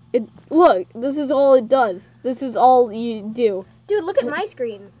glitchy. Look, this is all it does. This is all you do. Dude, look at my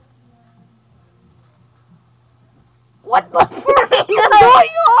screen. What the frick is going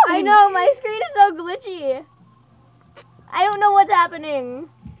on? I know, my screen is so glitchy. I don't know what's happening.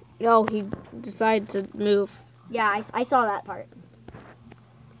 No, he decided to move. Yeah, I saw that part.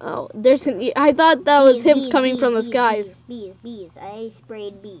 Oh, I thought that was him coming from the skies. Bees. I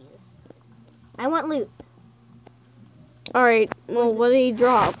sprayed bees. I want loot. Alright, well, what did he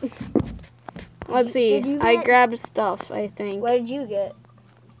drop? Let's see. Did you I get- grabbed stuff, I think. What did you get?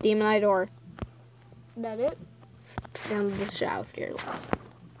 Demon Eye Door. That it? And the Shadow Scareless.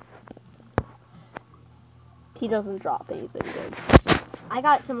 He doesn't drop anything good. I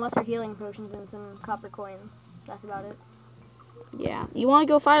got some lesser healing potions and some copper coins. That's about it. Yeah. You want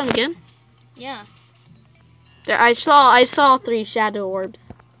to go fight him again? Yeah. There, I saw 3 shadow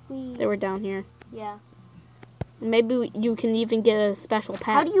orbs. We, They were down here. yeah. Maybe you can even get a special pack.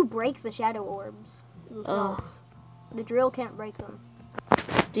 How do you break the shadow orbs themselves? The drill can't break them.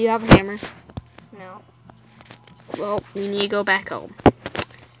 Do you have a hammer? No. Well, we need to go back home.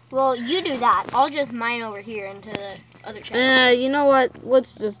 Well, you do that. I'll just mine over here into the other shadow. You know what?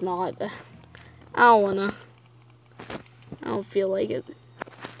 Let's just not. I don't wanna. I don't feel like it.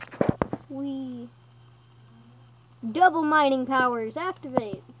 Wee. Double mining powers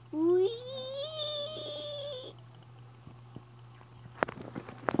activate. Wee.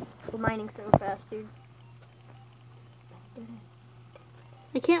 We're mining so fast, dude.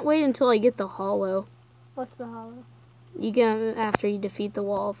 I can't wait until I get the hollow. What's the hollow? You get 'em after you defeat the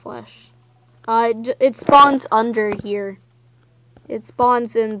wall of flesh. It spawns under here. It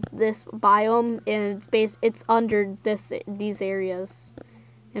spawns in this biome, and it's under these areas.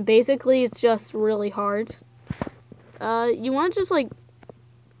 And basically, it's just really hard. You want to just like...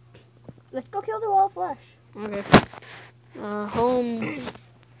 Let's go kill the wall of flesh. Okay. Home...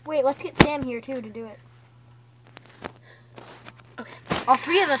 Wait, let's get Sam here too to do it. Okay. All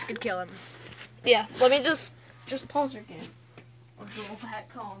 3 of us could kill him. Yeah, let me just pause your game. Or go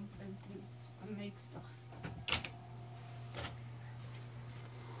back home and make stuff.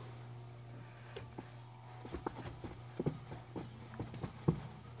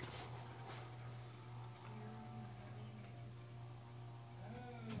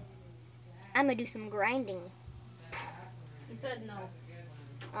 I'm gonna do some grinding. He said no.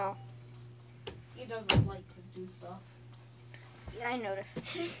 Oh. He doesn't like to do stuff. Yeah, I noticed.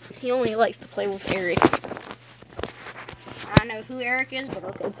 He only likes to play with Eric. I don't know who Eric is, but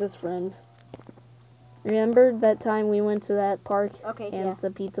okay. It's his friend. Remember that time we went to that park Okay, and yeah. the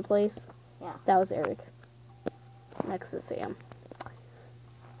pizza place? Yeah. That was Eric. Next to Sam.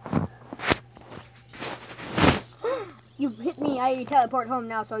 You hit me, I teleport home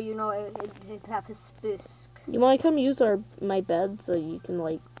now, so you know it have his spisk. You want to come use my bed so you can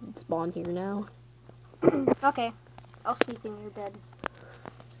like spawn here now? Okay, I'll sleep in your bed.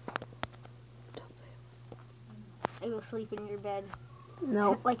 Don't say I will sleep in your bed. it.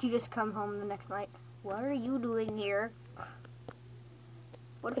 No. Like you just come home the next night. What are you doing here?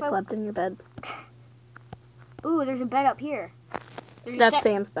 What if I slept in your bed. Ooh, there's a bed up here. There's That's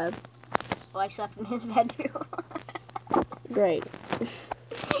Sam's bed. Well, I slept in his bed too. Great. It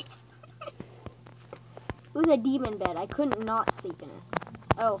was a demon bed. I couldn't not sleep in it.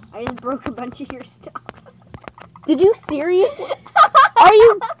 Oh, I just broke a bunch of your stuff. Did you seriously? Are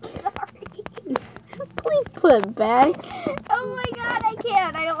you? Sorry. Please put it back. Oh my god, I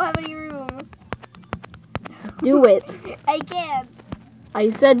can't. I don't have any room. Do it. I can't. I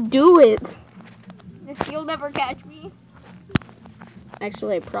said do it. You'll never catch me.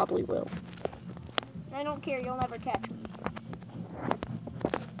 Actually, I probably will. I don't care. You'll never catch me.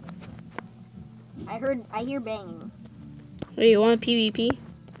 I hear banging. Hey, you want a PvP?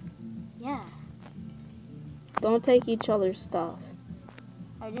 Yeah, Don't take each other's stuff.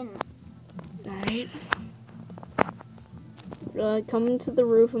 I didn't. Alright. Come into the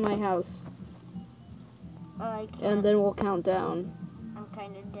roof of my house. I can't. And then we'll count down. I'm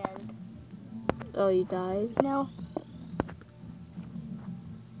kind of dead. Oh, you died? No.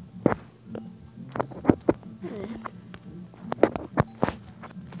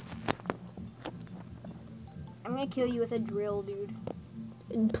 I'm gonna kill you with a drill, dude.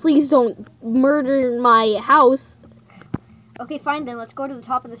 Please don't murder my house. Okay, fine then. Let's go to the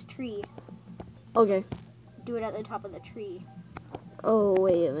top of this tree. Okay. Do it at the top of the tree. Oh,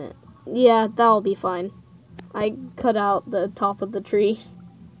 wait a minute. Yeah, that'll be fine. I cut out the top of the tree.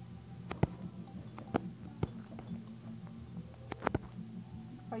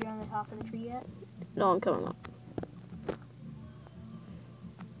 Are you on the top of the tree yet? No, I'm coming up.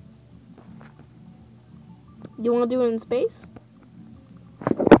 You want to do it in space?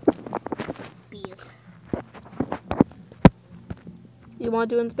 Bees. You want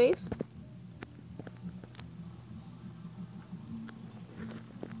to do it in space?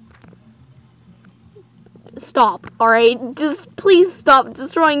 Stop, alright? Just please stop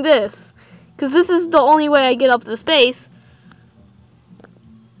destroying this. Because this is the only way I get up to space.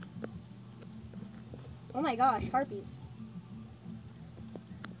 Oh my gosh, harpies.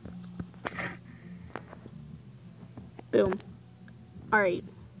 Alright.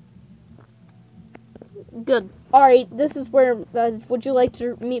 Good. Alright, this is where, would you like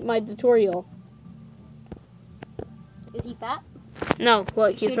to meet my tutorial? Is he fat? No,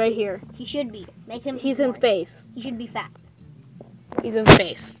 look, he's right be. here. He should be. Make him. He's in space. He should be fat. He's in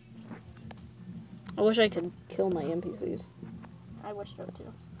space. I wish I could kill my NPCs. I wish so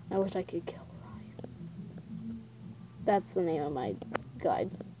too. I wish I could kill Ryan. That's the name of my guide.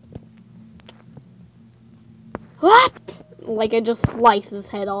 What? Like I just slice his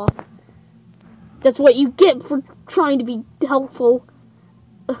head off. That's what you get for trying to be helpful.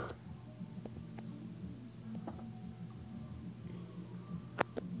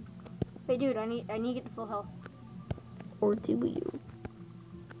 Hey, dude, I need to get to full health. Or do you?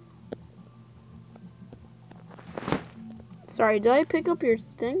 Sorry, did I pick up your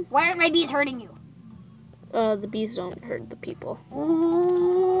thing? Why aren't my bees hurting you? The bees don't hurt the people.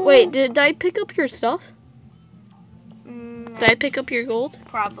 Ooh. Wait, did I pick up your stuff? Did I pick up your gold?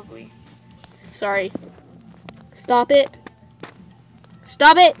 Probably. Sorry. Stop it.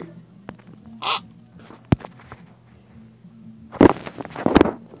 Stop it!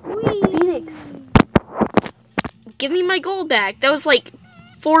 Phoenix. Give me my gold back. That was like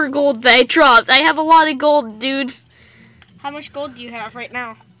 4 gold that I dropped. I have a lot of gold, dude. How much gold do you have right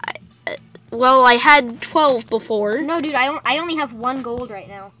now? Well, I had 12 before. No, dude, I only have 1 gold right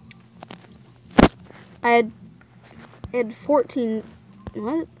now. I had 14.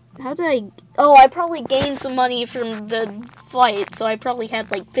 What? How did I? Oh, I probably gained some money from the fight, so I probably had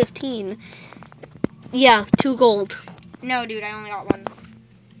like 15. Yeah, 2 gold. No, dude, I only got 1.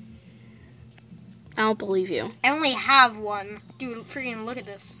 I don't believe you. I only have 1. Dude, freaking look at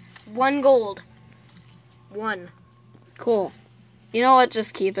this. 1 gold. 1. Cool. You know what?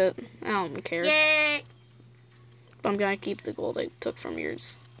 Just keep it. I don't care. Yay! But I'm gonna keep the gold I took from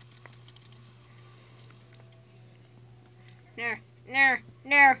yours.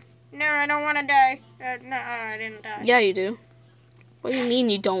 No, I don't want to die. No, I didn't die. Yeah, you do. What do you mean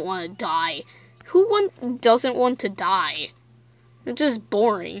you don't want to die? Who doesn't want to die? It's just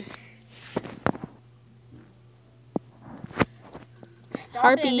boring. Stop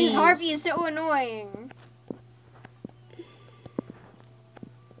Harpies. it. This harpy is so annoying.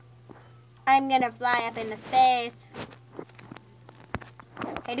 I'm gonna fly up into space.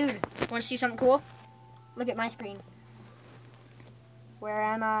 Hey, dude, wanna see something cool? Look at my screen. Where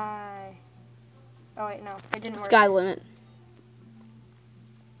am I? Oh, wait, no, it didn't work. Sky limit.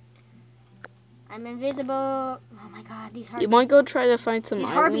 I'm invisible. Oh my god, these harpies. You want to go try to find some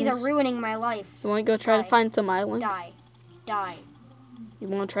islands? These harpies are ruining my life. You want to go try to find some islands? Die. Die. You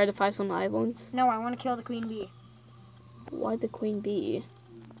want to try to find some islands? No, I want to kill the queen bee. Why the queen bee?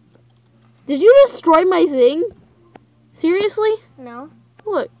 Did you destroy my thing? Seriously? No.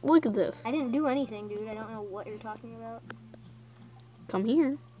 Look at this. I didn't do anything, dude. I don't know what you're talking about. Come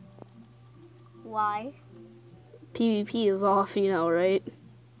here. Why? PvP is off, you know, right?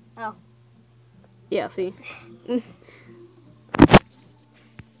 Oh. Yeah, see?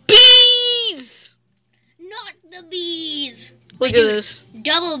 Bees! Not the bees! Look at this.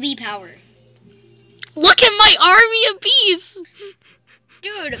 Double bee power. Look at my army of bees!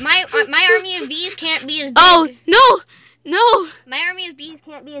 Dude, my army of bees can't be as big. Oh, no! My army of bees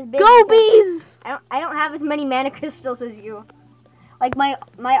can't be as big. Go bees! I don't have as many mana crystals as you. Like my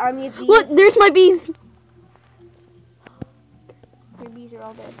army of bees. Look, there's my bees! Your bees are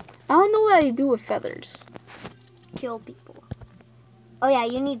all dead. I don't know what I do with feathers. Kill people. Oh yeah,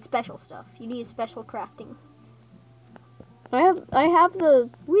 you need special stuff. You need special crafting. I have the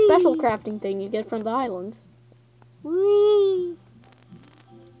special crafting thing you get from the islands. Wee!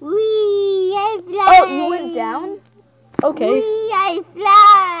 Wee! I fly! Oh, you went down? Okay. Wee! I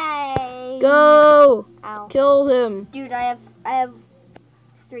fly! Go! Ow. Kill him. Dude, I have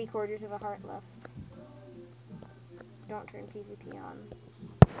 3/4 of a heart left. Don't turn PvP on.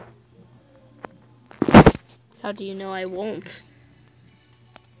 How do you know I won't?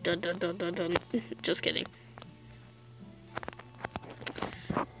 Dun dun dun dun dun. Just kidding.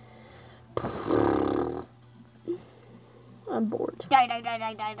 I'm bored. Die.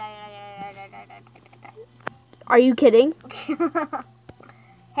 Are you kidding?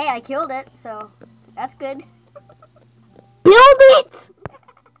 Hey, I killed it, so that's good. Build it!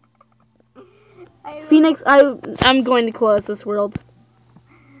 Phoenix, I'm going to close this world.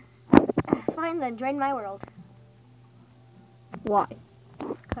 Fine then, join my world. Why?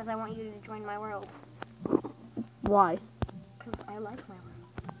 Because I want you to join my world. Why? Because I like my world.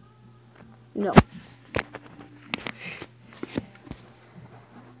 No.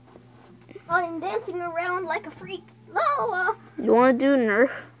 I'm dancing around like a freak. La la. You want to do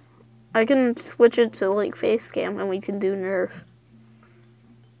Nerf? I can switch it to like face cam and we can do Nerf.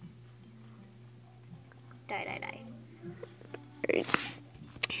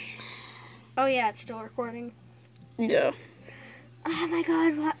 Oh yeah, it's still recording. Yeah. Oh my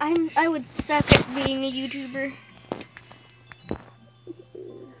god, I would suck at being a YouTuber.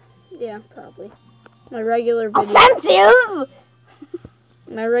 Yeah, probably. My regular video. Offensive!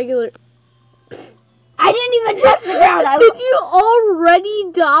 My regular. I didn't even touch the ground. Did you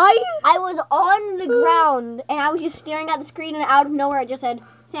already die? I was on the ground and I was just staring at the screen, and out of nowhere I just said,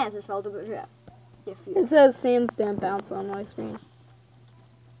 "Sans has fell to the ground." It says sandstand bounce on my screen.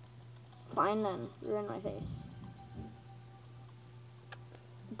 Fine then, you're in my face.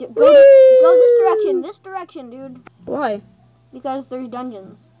 Go this direction. This direction, dude. Why? Because there's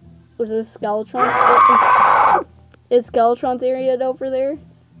dungeons. Was this Skeletron's? Is Skeletron's area over there?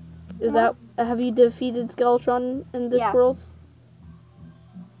 Is that? Have you defeated Skeletron in this world?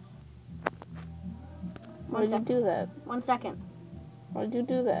 Why'd you do that? 1 second. Why'd you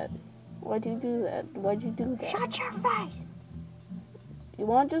do that? Why'd you do that? Why'd you do that? Shut your face! You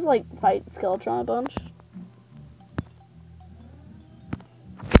want to just like fight Skeletron a bunch?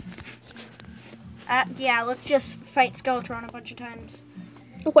 Yeah, let's just fight Skeletron a bunch of times.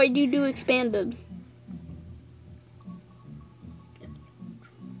 Why'd you do expanded?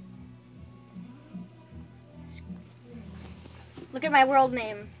 Look at my world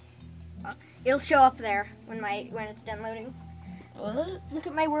name. It'll show up there when it's done loading. What? Look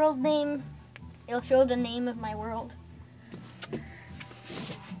at my world name. It'll show the name of my world.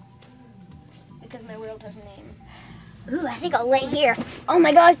 Because my world has a name. Ooh, I think I'll lay here. Oh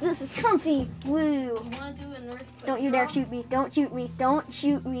my gosh, this is comfy. Woo. You want to do an earthquake? Don't you dare shoot me. Don't shoot me. Don't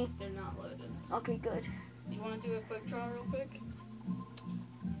shoot me. They're not loaded. Okay, good. You want to do a quick draw real quick?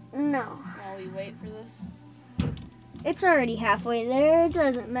 No. While we wait for this? It's already halfway there. It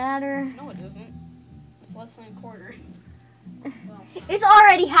doesn't matter. No, it doesn't. It's less than a quarter. Well. It's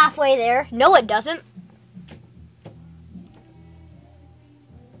already halfway there. No, it doesn't.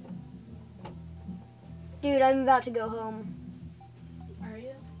 Dude, I'm about to go home. Are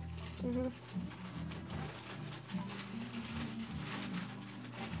you? Mm-hmm.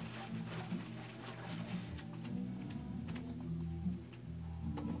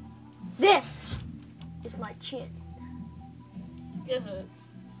 This is my chin. Is it?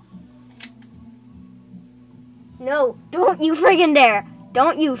 No, don't you friggin' dare.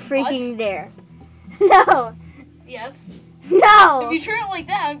 Don't you freaking What? dare. No. Yes. No. If you turn it like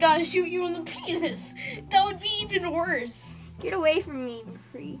that, I'm gonna shoot you in the penis. That would be even worse. Get away from me,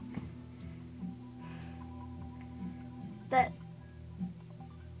 free. That.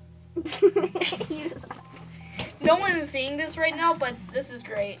 No one is seeing this right now, but this is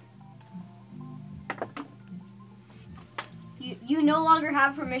great. You no longer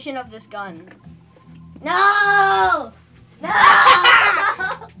have permission of this gun. No! No!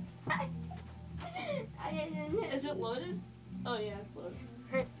 I didn't. Is it loaded? Oh yeah, it's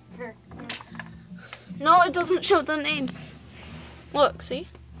loaded. No, it doesn't show the name. Look, see?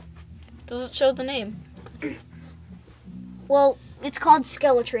 Doesn't show the name. Well, it's called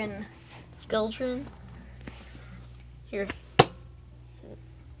Skeletron. Skeletron? Here.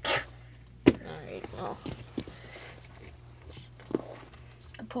 Alright, well.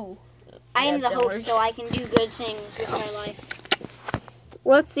 Poo. I am Yeah, the don't host, worry. so I can do good things with my life.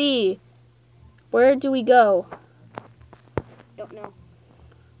 Let's see. Where do we go? Don't know.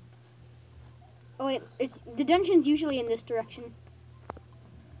 Oh wait, the dungeon's usually in this direction.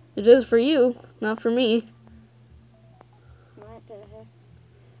 It is for you, not for me. What the heck?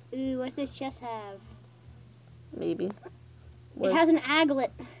 Ooh, what's this chest have? Maybe. It has an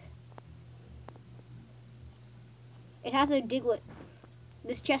aglet. It has a diglet.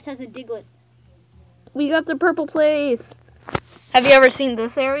 This chest has a diglet. We got the purple place. Have you ever seen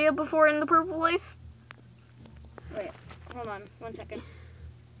this area before in the purple place? Wait, hold on, 1 second.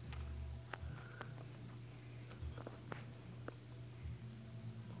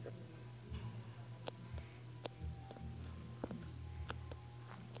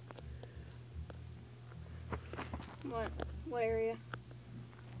 What area?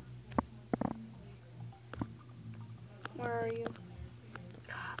 Where are you?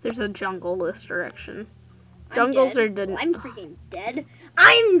 There's a jungle this direction. I'm Jungles dead. are dead. I'm freaking dead.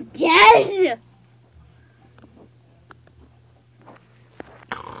 I'm dead!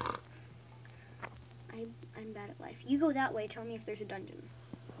 I'm bad at life. You go that way, tell me if there's a dungeon.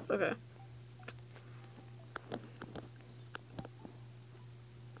 Okay.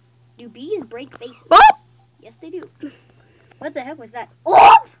 Do bees break faces? Oh! Yes, they do. What the heck was that?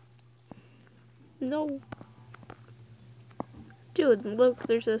 Oh! No. Dude, look,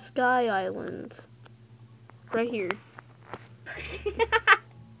 there's a sky island. Right here.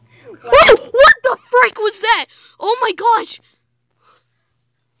 What? What the frick was that? Oh my gosh!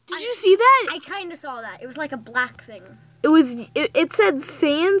 you see that? I kind of saw that. It was like a black thing. It said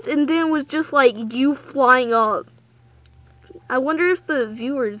sands, and then it was just like you flying up. I wonder if the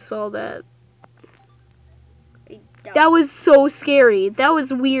viewers saw that. That was so scary. That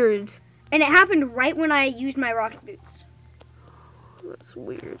was weird. And it happened right when I used my rocket boots. That's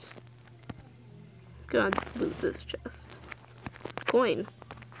weird. Gonna loot this chest. Coin.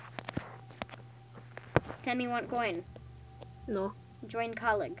 Timmy want coin. No. Join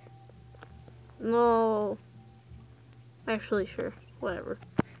colleague. No. Actually, sure. Whatever.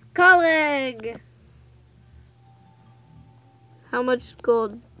 Colleague! How much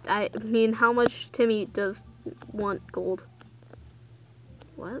gold? I mean, how much Timmy does want gold?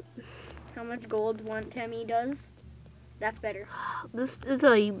 What? How much gold one Timmy does? That's better. This is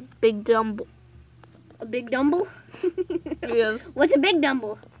a big dumble. A big dumble? Yes. What's a big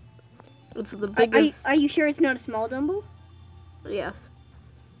dumble? It's the biggest. Are you sure it's not a small dumble? Yes.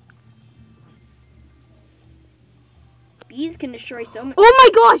 Bees can destroy so much. Oh my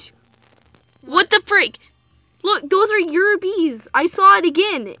gosh! What the freak? Look, those are your bees. I saw it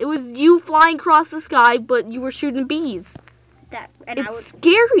again. It was you flying across the sky, but you were shooting bees. It's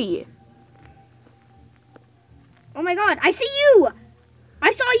scary. Oh my god, I see you!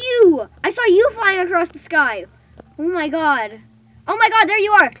 I saw you! I saw you flying across the sky. Oh my god. Oh my god, there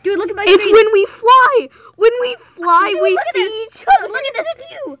you are. Dude, look at my screen. It's when we fly. When we fly, Dude, we see each other. Look at this, it's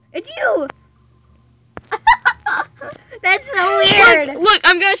you. It's you. That's so weird. Look,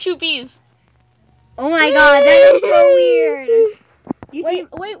 I'm gonna shoot bees. Oh my god, that is so weird.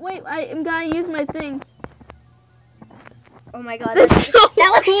 Wait, I'm gonna use my thing. Oh my god, That's so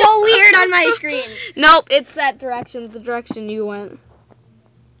that looks so weird on my screen. Nope, it's that direction, the direction you went.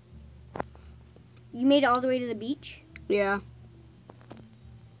 You made it all the way to the beach? Yeah.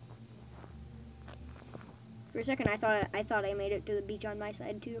 For a second, I thought I made it to the beach on my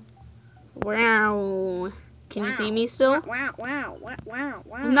side too. Wow. Can you see me still? Wow.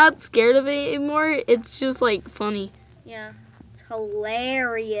 I'm not scared of it anymore. It's just like funny. Yeah, it's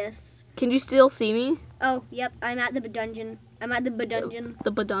hilarious. Can you still see me? Oh, yep. I'm at the dungeon. I'm at the dungeon.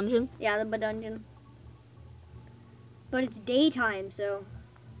 The dungeon? Yeah, the dungeon. But it's daytime, so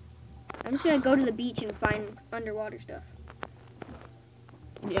I'm just gonna go to the beach and find underwater stuff.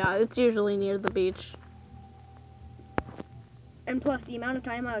 Yeah, it's usually near the beach. And plus, the amount of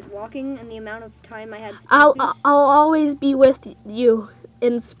time I was walking and the amount of time I had. I'll always be with you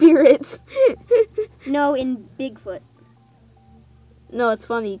in spirit. No, in Bigfoot. No, it's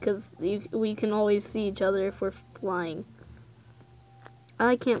funny because we can always see each other if we're flying.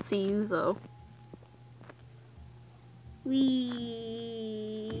 I can't see you though.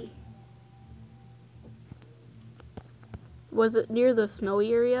 Was it near the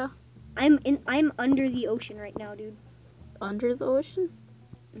snowy area? I'm under the ocean right now, dude. Under the ocean?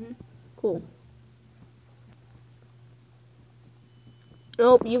 Mhm. Cool.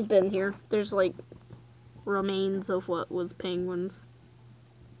 Oh, you've been here. There's like remains of what was penguins.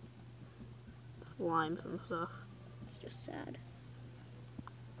 Slimes and stuff. It's just sad.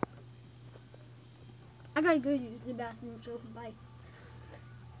 I gotta go use the bathroom, so bye.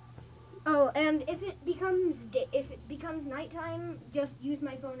 Oh, and if it becomes nighttime, just use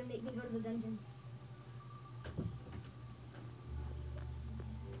my phone and make me go to the dungeon.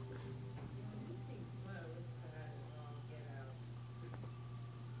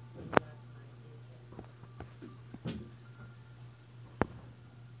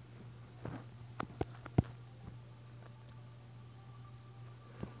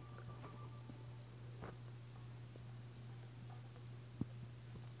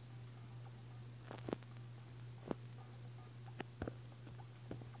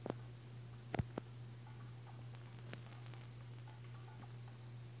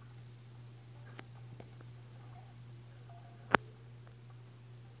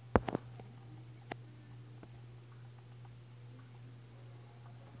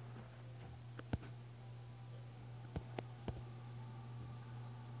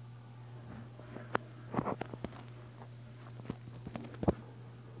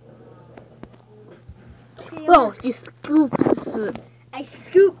 Whoa, you scoops. I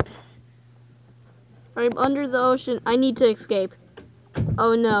scoops. I'm under the ocean. I need to escape.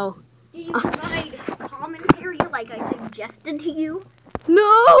 Oh no. Did you provide commentary like I suggested to you?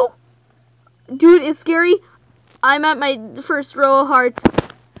 No! Dude, it's scary. I'm at my first row of hearts.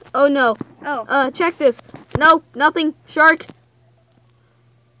 Oh no. Oh. Check this. No, nothing. Shark.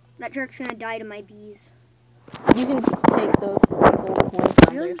 That shark's gonna die to my bees. You can take those gold coins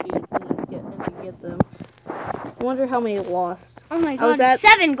down there if you get them. I wonder how many lost. Oh my god,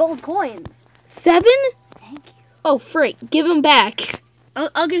 7 gold coins. 7? Thank you. Oh, frick. Give them back.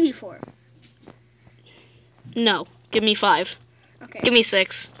 I'll give you 4. No, give me 5. Okay. Give me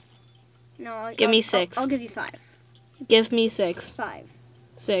 6. No, Give me 6. I'll give you 5. Give me 6. 5.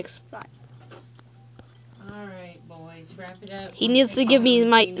 6. Alright, boys, wrap it up. He needs to give me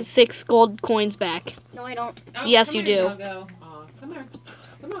my 6 gold coins back. No, I don't. Oh, Yes, come you here, do. Doggo. Aw, come here.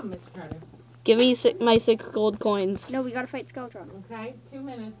 Come on, Mr. Carter. Give me my 6 gold coins. No, we gotta fight Skeletron. Okay, 2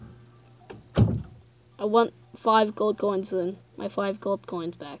 minutes. I want 5 gold coins then. My 5 gold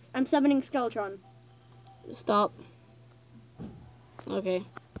coins back. I'm summoning Skeletron. Stop. Okay.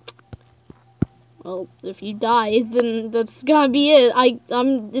 Well, if you die, then that's gotta be it.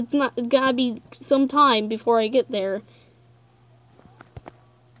 It's gotta be some time before I get there.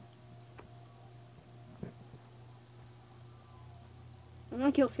 I'm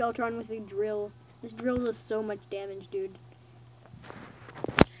gonna kill Skeletron with a drill. This drill does so much damage, dude.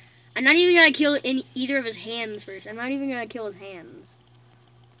 I'm not even gonna kill either of his hands first. I'm not even gonna kill his hands.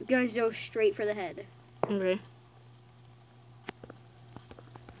 I'm gonna go straight for the head. Okay.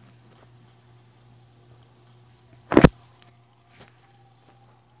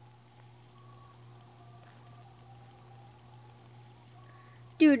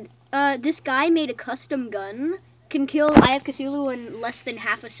 Dude, this guy made a custom gun. Can kill Eye of Cthulhu in less than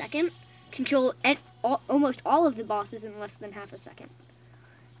half a second. Can kill almost all of the bosses in less than half a second.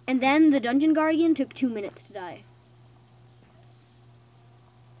 And then the Dungeon Guardian took 2 minutes to die.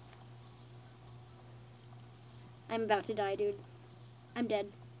 I'm about to die, dude. I'm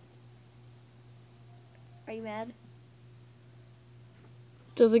dead. Are you mad?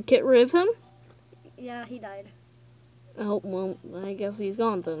 Does it get rid of him? Yeah, he died. Oh, well, I guess he's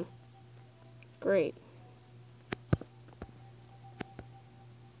gone then. Great.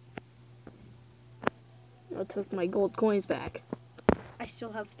 I took my gold coins back. I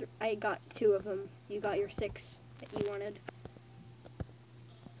still have. I got 2 of them. You got your 6 that you wanted.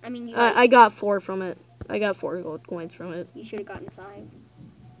 I mean, you. I got 4 from it. I got 4 gold coins from it. You should have gotten 5.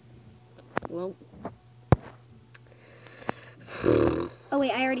 Well. Oh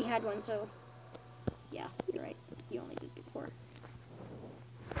wait, I already had one, so. Yeah, you're right. You only did get 4.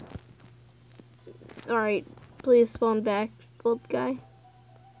 Alright, please spawn back, gold guy.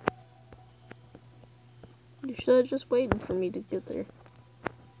 You should have just waited for me to get there.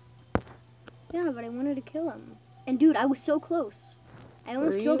 Yeah, but I wanted to kill him. And dude, I was so close. I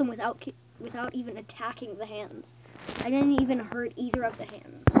almost Were killed you? him without even attacking the hands. I didn't even hurt either of the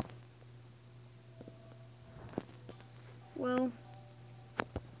hands. Well,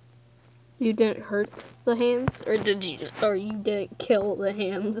 You didn't hurt the hands? Or did you? Or you didn't kill the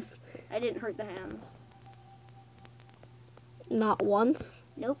hands? I didn't hurt the hands. Not once?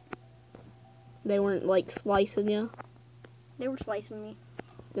 Nope. They weren't, like, slicing you? They were slicing me.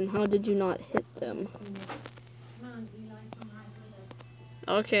 Then how did you not hit them? Come on, do you like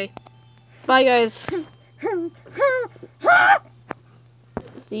some Okay. Bye, guys.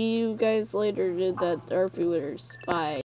 See you guys later, that are viewers. Bye.